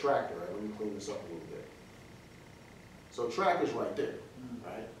said tracker. Right? Let me clean this up a little bit. So track is right there,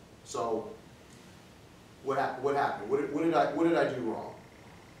 right? So what happened? What did I do wrong?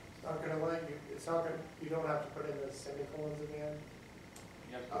 It's not gonna let you, it's not gonna, you don't have to put in the semicolons again.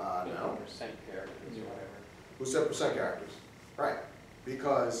 You have to No. put percent characters or whatever. Who said percent characters? Right,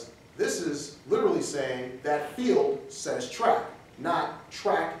 because this is literally saying that field says track, not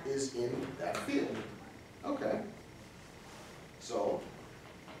track is in that field. Okay. So,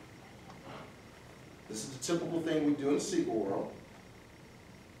 this is the typical thing we do in the SQL world.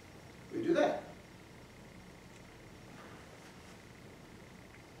 We do that.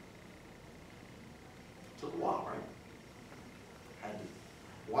 Took a while, right? Had to.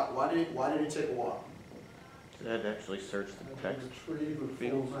 Why did it take a while? Did that actually search the text? Retrieve a full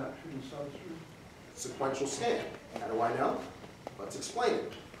fields? matching substring. Sequential scan. How do I know? Let's explain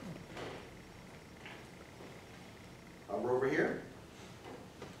it. We're over here.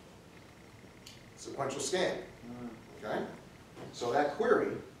 Sequential scan. Okay? So that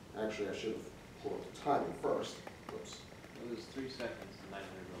query, actually I should have pulled up the timing first. Whoops. It was 3 seconds and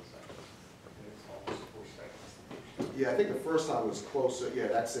 900 milliseconds. It's almost 4 seconds. Yeah, I think the first time was closer. Yeah,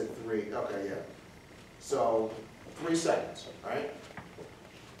 that said 3. Okay, yeah. So 3 seconds, right?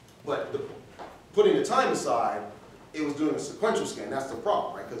 But putting the time aside, it was doing a sequential scan. That's the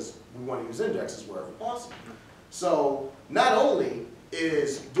problem, right? Because we want to use indexes wherever possible. So not only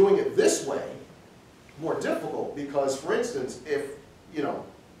is doing it this way more difficult, because for instance, if, you know,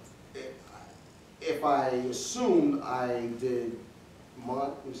 if I assumed I did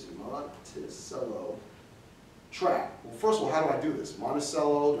Monticello track, well, first of all, how do I do this?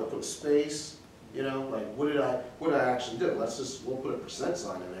 Monticello, do I put a space? You know, like what did I actually do? We'll put a percent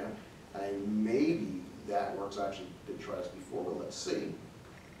sign in there, and maybe that works. I actually did try this before, but let's see.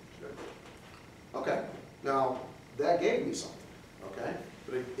 Okay, now that gave me something, okay?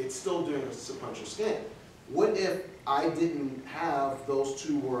 But it's still doing a sequential scan. What if I didn't have those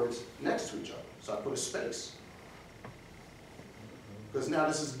two words next to each other? So I put a space. Because now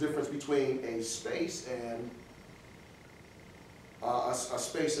this is the difference between a space and a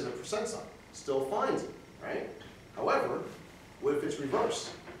space and a percent sign. Still finds it, right? However, what if it's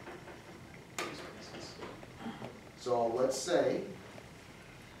reversed? So let's say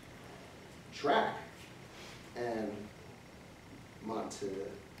track and Monticello.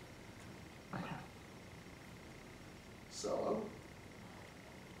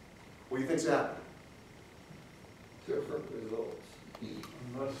 What do you think's happening? Different results.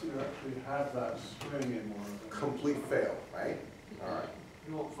 Unless you actually have that string in one of them. Complete fail, right? All right.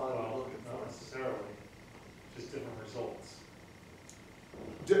 You won't find what you're looking Not for. necessarily, just different results.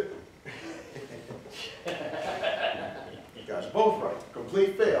 You guys are both right.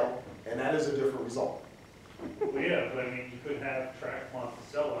 Complete fail, and that is a different result. Well, yeah, but I mean, you could have track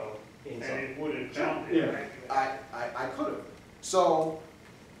Monticello, and it would have found it. Yeah. right? I could have. So,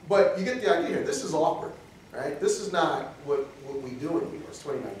 but you get the idea here. This is awkward, right? This is not what we do anymore. It's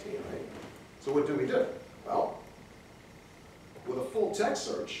 2019, right? So what do we do? Well, with a full text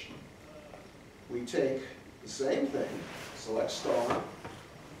search, we take the same thing, select star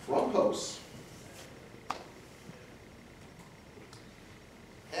from posts,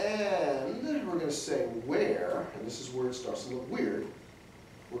 and we're going to say where, and this is where it starts to look weird.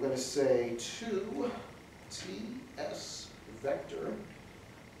 We're going to say to TS vector.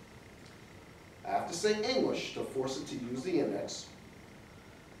 I have to say English to force it to use the index,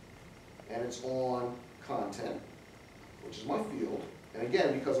 and it's on content, which is my field. And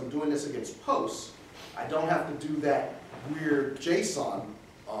again, because I'm doing this against posts, I don't have to do that weird JSON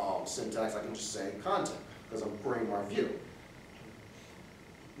syntax. I can just say content, because I'm querying my view.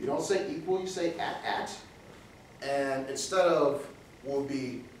 You don't say equal, you say at. And instead of will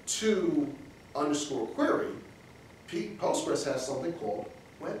be to underscore query, Postgres has something called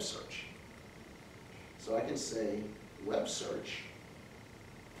web search. So I can say web search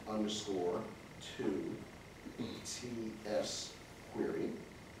underscore to ETS query.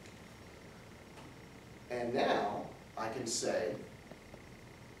 And now I can say,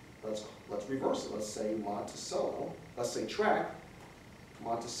 let's reverse it. Let's say Monticello, let's say track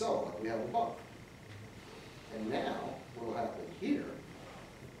Monticello like we have above. And now what will happen here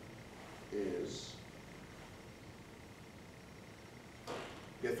is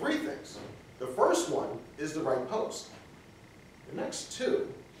you get three things. The first one is the right post. The next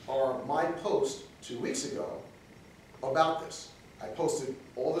two are my post 2 weeks ago about this. I posted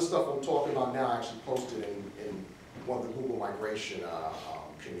all this stuff I'm talking about now, I actually posted in one of the Google migration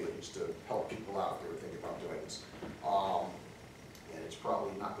communities to help people out if they were thinking about doing this. And it's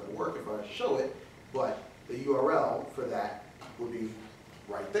probably not going to work if I show it, but the URL for that would be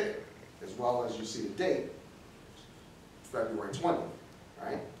right there, as well as you see the date, February 20th,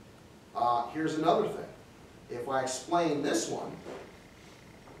 right? Here's another thing. If I explain this one,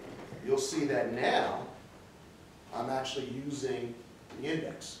 you'll see that now I'm actually using the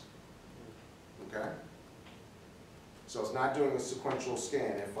index, okay? So it's not doing a sequential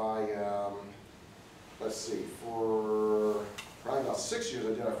scan. If I, let's see, for probably about 6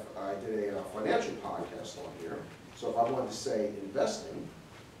 years I did a financial podcast on here. So if I wanted to say investing,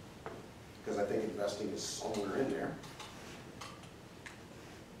 because I think investing is somewhere in there,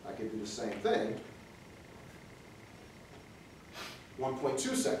 I could do the same thing. 1.2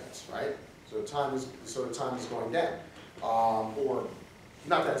 seconds, right? So the time is going down. Or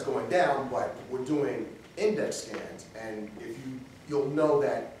not that it's going down, but we're doing index scans, and you'll know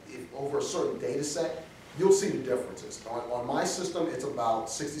that if over a certain data set, you'll see the differences. On my system, it's about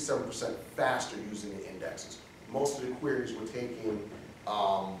 67% faster using the indexes. Most of the queries were taking,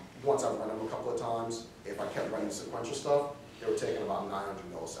 once I've run them a couple of times, if I kept running sequential stuff, they were taking about 900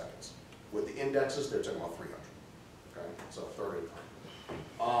 milliseconds. With the indexes, they're taking about 300. Okay, so a third of the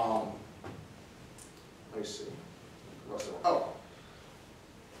time. Let me see. Oh,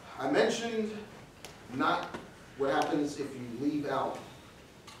 I mentioned not what happens if you leave out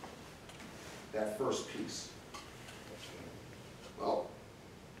that first piece. Well,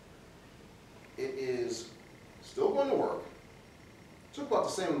 it is still going to work. It took about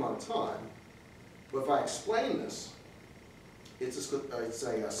the same amount of time, but if I explain this, it's a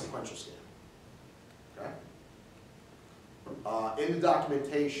sequential scan. Okay. In the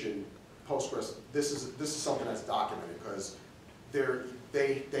documentation, Postgres, this is something that's documented because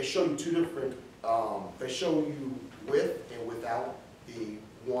they show you two different. They show you with and without the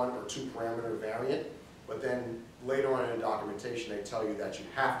 1 or 2 parameter variant, but then later on in the documentation they tell you that you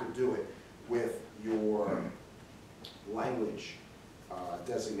have to do it with your language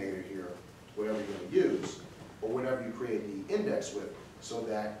designator here, whatever you're going to use, or whatever you create the index with, so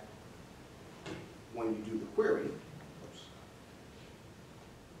that when you do the query,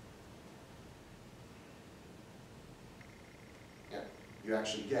 you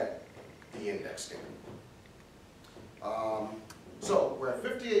actually get the index scan. So we're at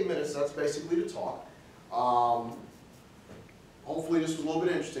 58 minutes, that's basically the talk. Hopefully this was a little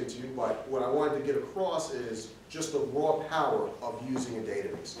bit interesting to you, but what I wanted to get across is just the raw power of using a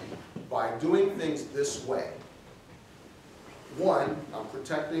database. By doing things this way, one, I'm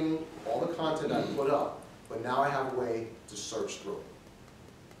protecting all the content I put up, but now I have a way to search through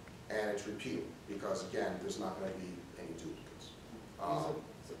it. And it's repeatable, because again, there's not going to be any duplicates.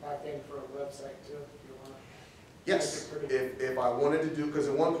 It's a back end for a website too, if you want. Yes, if I wanted to do, because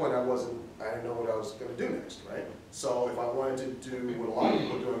at one point I didn't know what I was going to do next, right? So if I wanted to do what a lot of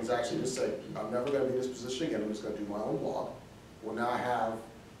people are doing is actually just say, I'm never going to be in this position again, I'm just going to do my own blog. Well, now I have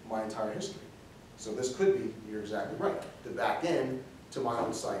my entire history. So this could be, you're exactly right, the back end to my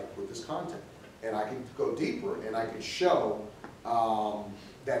own site with this content. And I can go deeper and I can show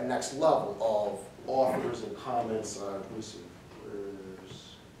that next level of authors and comments. Let me see.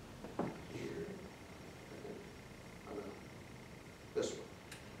 This one,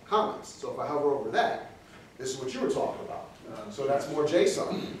 comments. So if I hover over that, this is what you were talking about. So that's more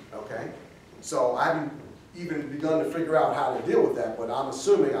JSON, okay? So I haven't even begun to figure out how to deal with that, but I'm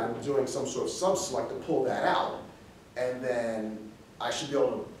assuming I'm doing some sort of sub-select to pull that out, and then I should be able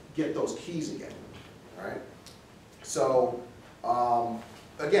to get those keys again, all right? So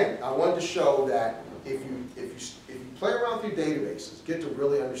again, I wanted to show that if you play around with your databases, get to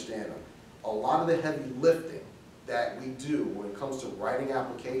really understand them, a lot of the heavy lifting that we do when it comes to writing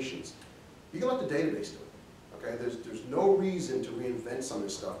applications, you can let the database do it, okay? There's no reason to reinvent some of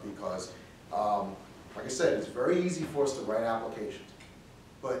this stuff because, like I said, it's very easy for us to write applications.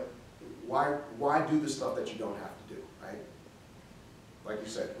 But why do the stuff that you don't have to do, right? Like you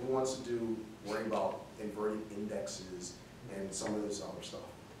said, who wants to worry about inverted indexes and some of this other stuff,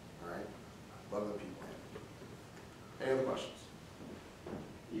 all right? Let other people handle it. Any other questions?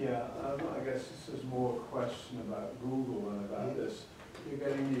 Yeah, I guess this is more a question about Google than about this. You're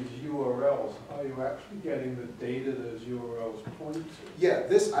getting these URLs. Are you actually getting the data those URLs point to? Yeah,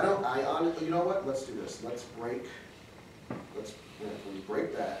 I honestly, you know what? Let's do this. Let's break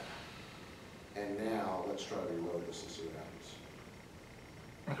that. And now let's try to reload this and see what happens.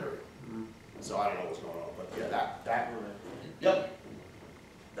 There we go. So I don't know what's going on, but yeah, yep.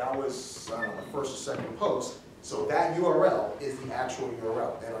 That was, I don't know, the first or second post. So that URL is the actual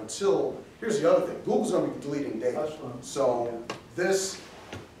URL. And here's the other thing, Google's gonna be deleting data. That's fine. So this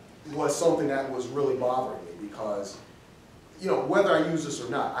was something that was really bothering me because, whether I use this or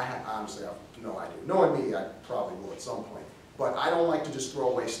not, honestly have no idea. Knowing me, I probably will at some point. But I don't like to just throw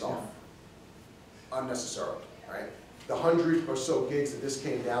away stuff unnecessarily, right? The 100 or so gigs that this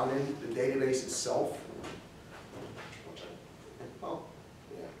came down in, the database itself,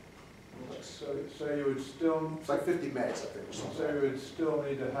 So you would still, it's like 50 megs, I think, or something. so you would still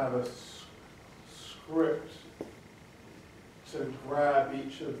need to have a script to grab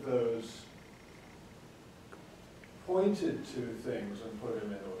each of those pointed to things and put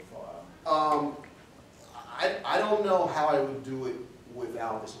them into a file. I don't know how I would do it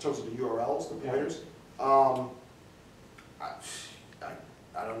without this, in terms of the URLs, the pointers. I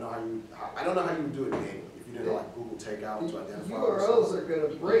don't know how you would do it manually, if you didn't like Google Takeout to identify. URLs are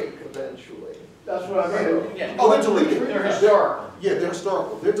gonna break eventually. That's what I mean. Yeah. Oh, they're deleting. They're historical. Yeah, they're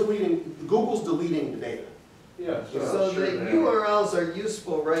historical. They're deleting, Google's deleting the data. Yeah, So the URLs are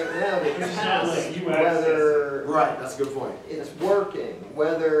useful right now to test You whether Right, that's a good point. it's working,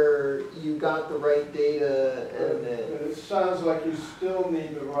 whether you got the right data and then. But it sounds like you still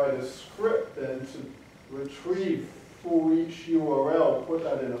need to write a script then to retrieve for each URL, put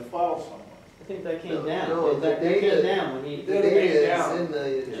that in a file somewhere. I think that came down. No, the That came data- down when he. The data is in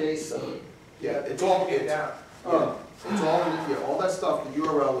the JSON. Yeah, it's all, it's all, all that stuff, the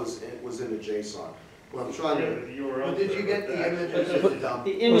URL was in the JSON. What I'm trying to, The URL. But did you get the images in the dump?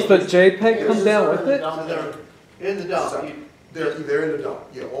 The Was image. the JPEG come down with it? So they're in the dump. they're in the dump.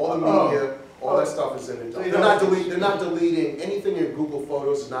 Yeah, all the media, all that stuff is in the dump. They're not deleting, anything in Google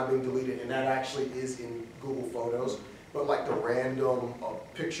Photos is not being deleted, and that actually is in Google Photos. But like the random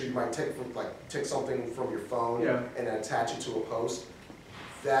picture you might take from, take something from your phone and then attach it to a post,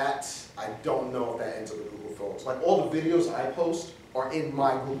 that, I don't know if that ends up in Google Photos. Like all the videos I post are in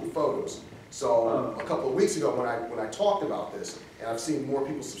my Google Photos. So a couple of weeks ago when I talked about this, and I've seen more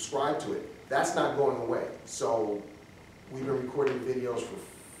people subscribe to it, that's not going away. So we've been recording videos for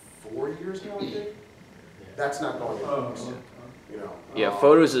 4 years now, I think. That's not going anywhere, you know. Yeah,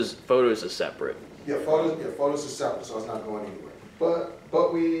 photos is separate. Yeah, photos is separate, so it's not going anywhere.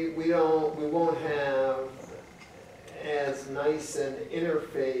 But we won't have as nice an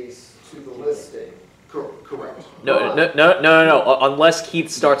interface to the listing. Correct. No. Unless Keith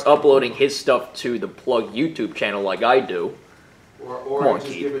starts uploading his stuff to the Plug YouTube channel like I do. Or Come on, I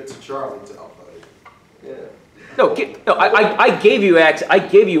just Keith. give it to Charlie to upload it. Yeah. I gave you I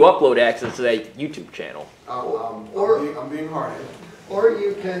gave you upload access to that YouTube channel. I'm being hard-headed. Or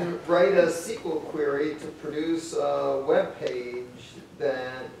you can write a SQL query to produce a web page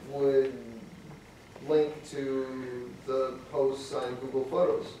that would link to the posts on Google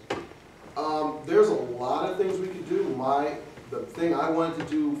Photos. There's a lot of things we could do. The thing I wanted to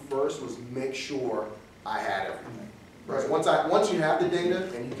do first was make sure I had everything. Right. Once you have the data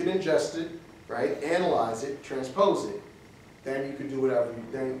and you can ingest it, right, analyze it, transpose it, then you can do whatever you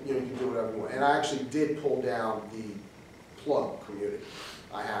can do whatever you want. And I actually did pull down the Plug community.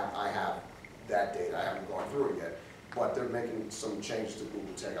 I have that data. I haven't gone through it yet, but they're making some changes to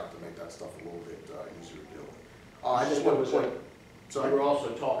Google Takeout to make that stuff a little bit easier to deal with. I just want to point. So you were also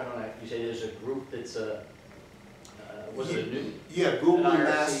talking on that, you say there's a group that's was it a new? Yeah, Google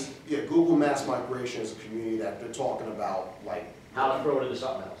IRC. Google Mass Migration is a community that they're talking about, like How to throw it into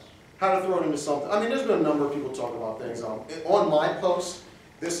something else. how to throw it into something. I mean, there's been a number of people talking about things. On my post,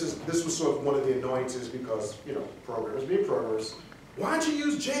 this was sort of one of the annoyances because, you know, programmers being programmers. Why don't you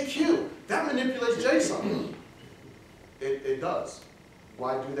use JQ? That manipulates JSON. It does.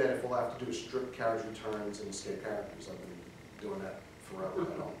 Why do that if all I have to do is strip carriage returns and escape characters? I've been doing that forever.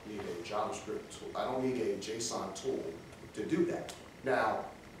 I don't need a JavaScript tool. I don't need a JSON tool to do that. Now,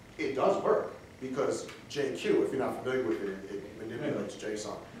 it does work because JQ, if you're not familiar with it, it manipulates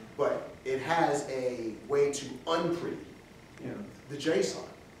JSON. but it has a way to unpreview Yeah. the JSON.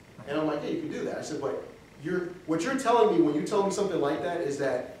 And I'm like, yeah, you can do that. I said, but what you're telling me when you tell me something like that is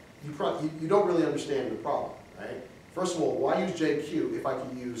that you don't really understand the problem, right? First of all, why use JQ if I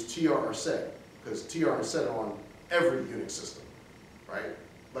can use TR or SET? Because TR and SET are on every Unix system, right?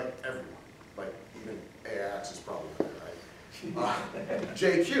 Like everyone, like even AIX is probably on there, right?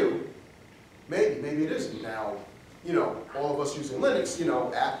 JQ, maybe it isn't. Now, you know, all of us using Linux, you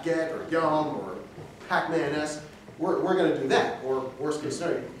know, apt-get or yum or pacman-s, we're going to do that. Or worst case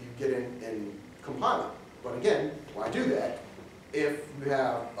scenario, you get in and compile it. But again, why do that if you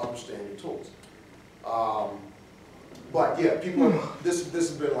have understanding tools? But yeah, this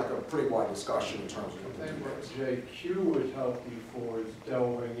has been like a pretty wide discussion in terms of I think what JQ would help you for is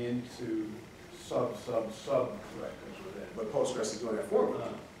delving into sub records within. But Postgres is doing that for me,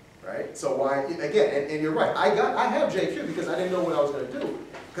 right? So why, again, and you're right, I have JQ because I didn't know what I was going to do,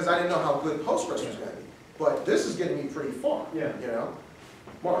 because I didn't know how good Postgres was going to be. But this is getting me pretty far, Yeah. you know?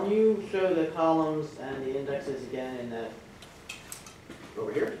 Mark, Can you show the columns and the indexes again in that?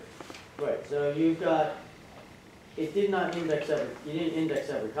 over here. Right, so you've got, it did not index you didn't index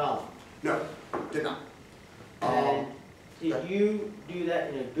every column. No, did not. And did you do that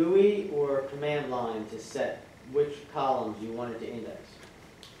in a GUI or command line to set which columns you wanted to index?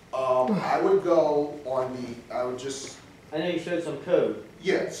 I would go on I would just, I know you showed some code.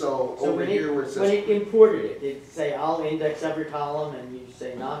 yeah, so So over when here where it when says, it imported it, did it say, I'll index every column, and you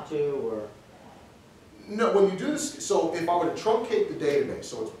say not to, or? no, when you do this, so if I were to truncate the database,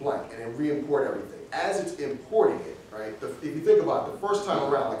 so it's blank, and then re-import everything, as it's importing it, right, if you think about it, the first time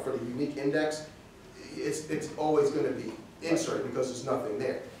around, like for the unique index, it's always going to be inserted because there's nothing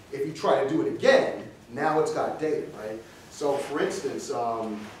there. If you try to do it again, now it's got data, right? So for instance,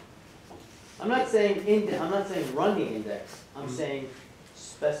 I'm not saying run the index, I'm saying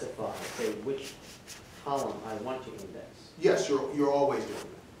specify, say which column I want to index. yes, you're always doing that.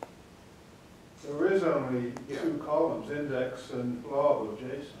 There is only Yeah. two columns, index and blob of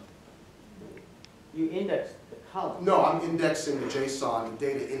JSON. You index the column. No, I'm indexing the JSON, the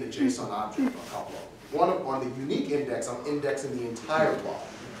data in the JSON object, a couple of them. On the unique index, I'm indexing the entire blob.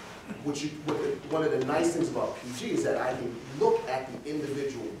 One of the nice things about PG is that I can look at the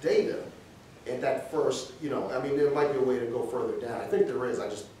individual data at that first, you know, I mean, there might be a way to go further down. I think there is,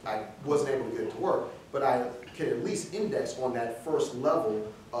 I wasn't able to get it to work, but I can at least index on that first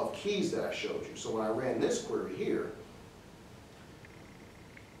level of keys that I showed you. So when I ran this query here,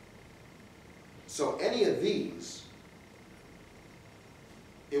 so any of these,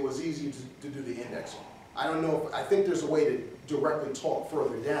 it was easy to do the indexing. I don't know I think there's a way to directly talk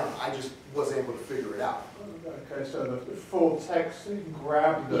further down. I just wasn't able to figure it out. Okay, so the full text, you can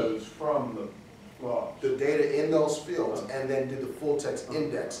grab those from the blobs. The data in those fields and then do the full text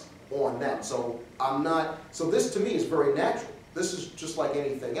index on that. So so this to me is very natural. This is just like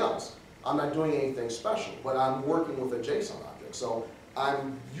anything else. I'm not doing anything special, but I'm working with a JSON object. So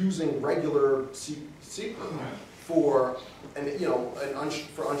I'm using regular SQL for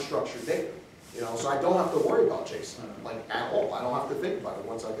for unstructured data. You know, so I don't have to worry about JSON like at all. I don't have to think about it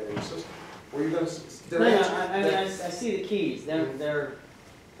once I get in the system. Were you going to? I see the keys. They're.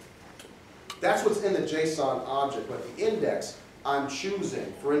 That's what's in the JSON object, but the index I'm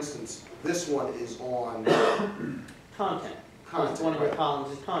choosing. For instance, this one is on Content. content. One of your Right.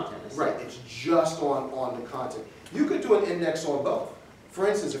 columns is content. I see. Right, it's just on the content. You could do an index on both. For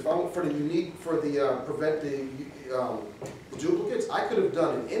instance, if I went for the unique, prevent the duplicates, I could have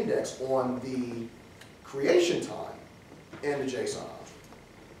done an index on the creation time and the JSON object.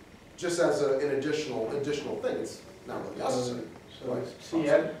 Just as an additional thing, it's not really necessary. So Right.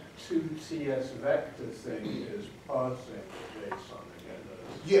 this TS vector thing is parsing JSON again.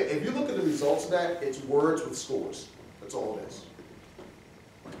 Yeah, if you look at the results of that, it's words with scores. That's all it is.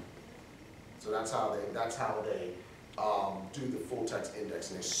 So that's how they do the full text index,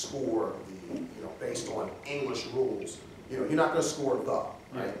 and they score based on English rules. You're not going to score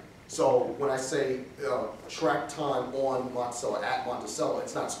the, right? So when I say track time on Monticello, at Monticello,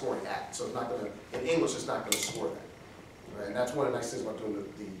 it's not scoring at. So it's not going to, in English, it's not going to score that. Right? And that's one of the nice things about doing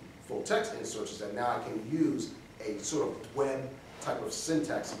the full text inserts is that now I can use a sort of web type of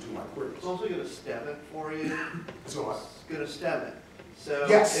syntax to do my queries. It's also going to stem it for you. So It's going to stem it. So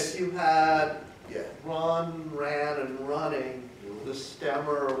Yes. if you had yeah. ran, and running, the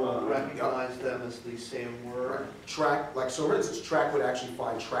stemmer will recognize them as the same word. Track, like so for instance, track would actually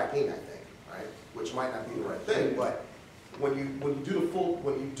find tracking, I think, right? Which might not be the right thing, but when you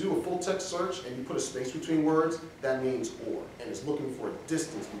do a full text search and you put a space between words, that means or, and it's looking for a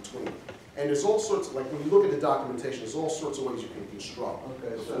distance between them. And there's all sorts of, like, when you look at the documentation, there's all sorts of ways you can construct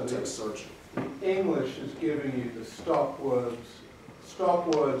Okay, the so full text search. English is giving you the stop words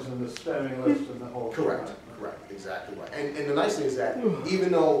and the stemming list and the whole. Correct, shebang. correct, exactly right. And the nice thing is that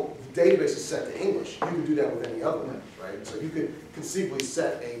even though the database is set to English, you can do that with any other language, right? So you could conceivably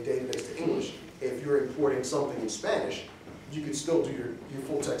set a database to English. If you're importing something in Spanish, you could still do your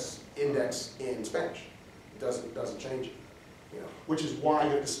full text index in Spanish. It doesn't change it, you know, which is why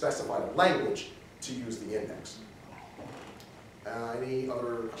you have to specify the language to use the index. Any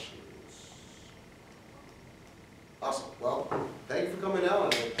other questions?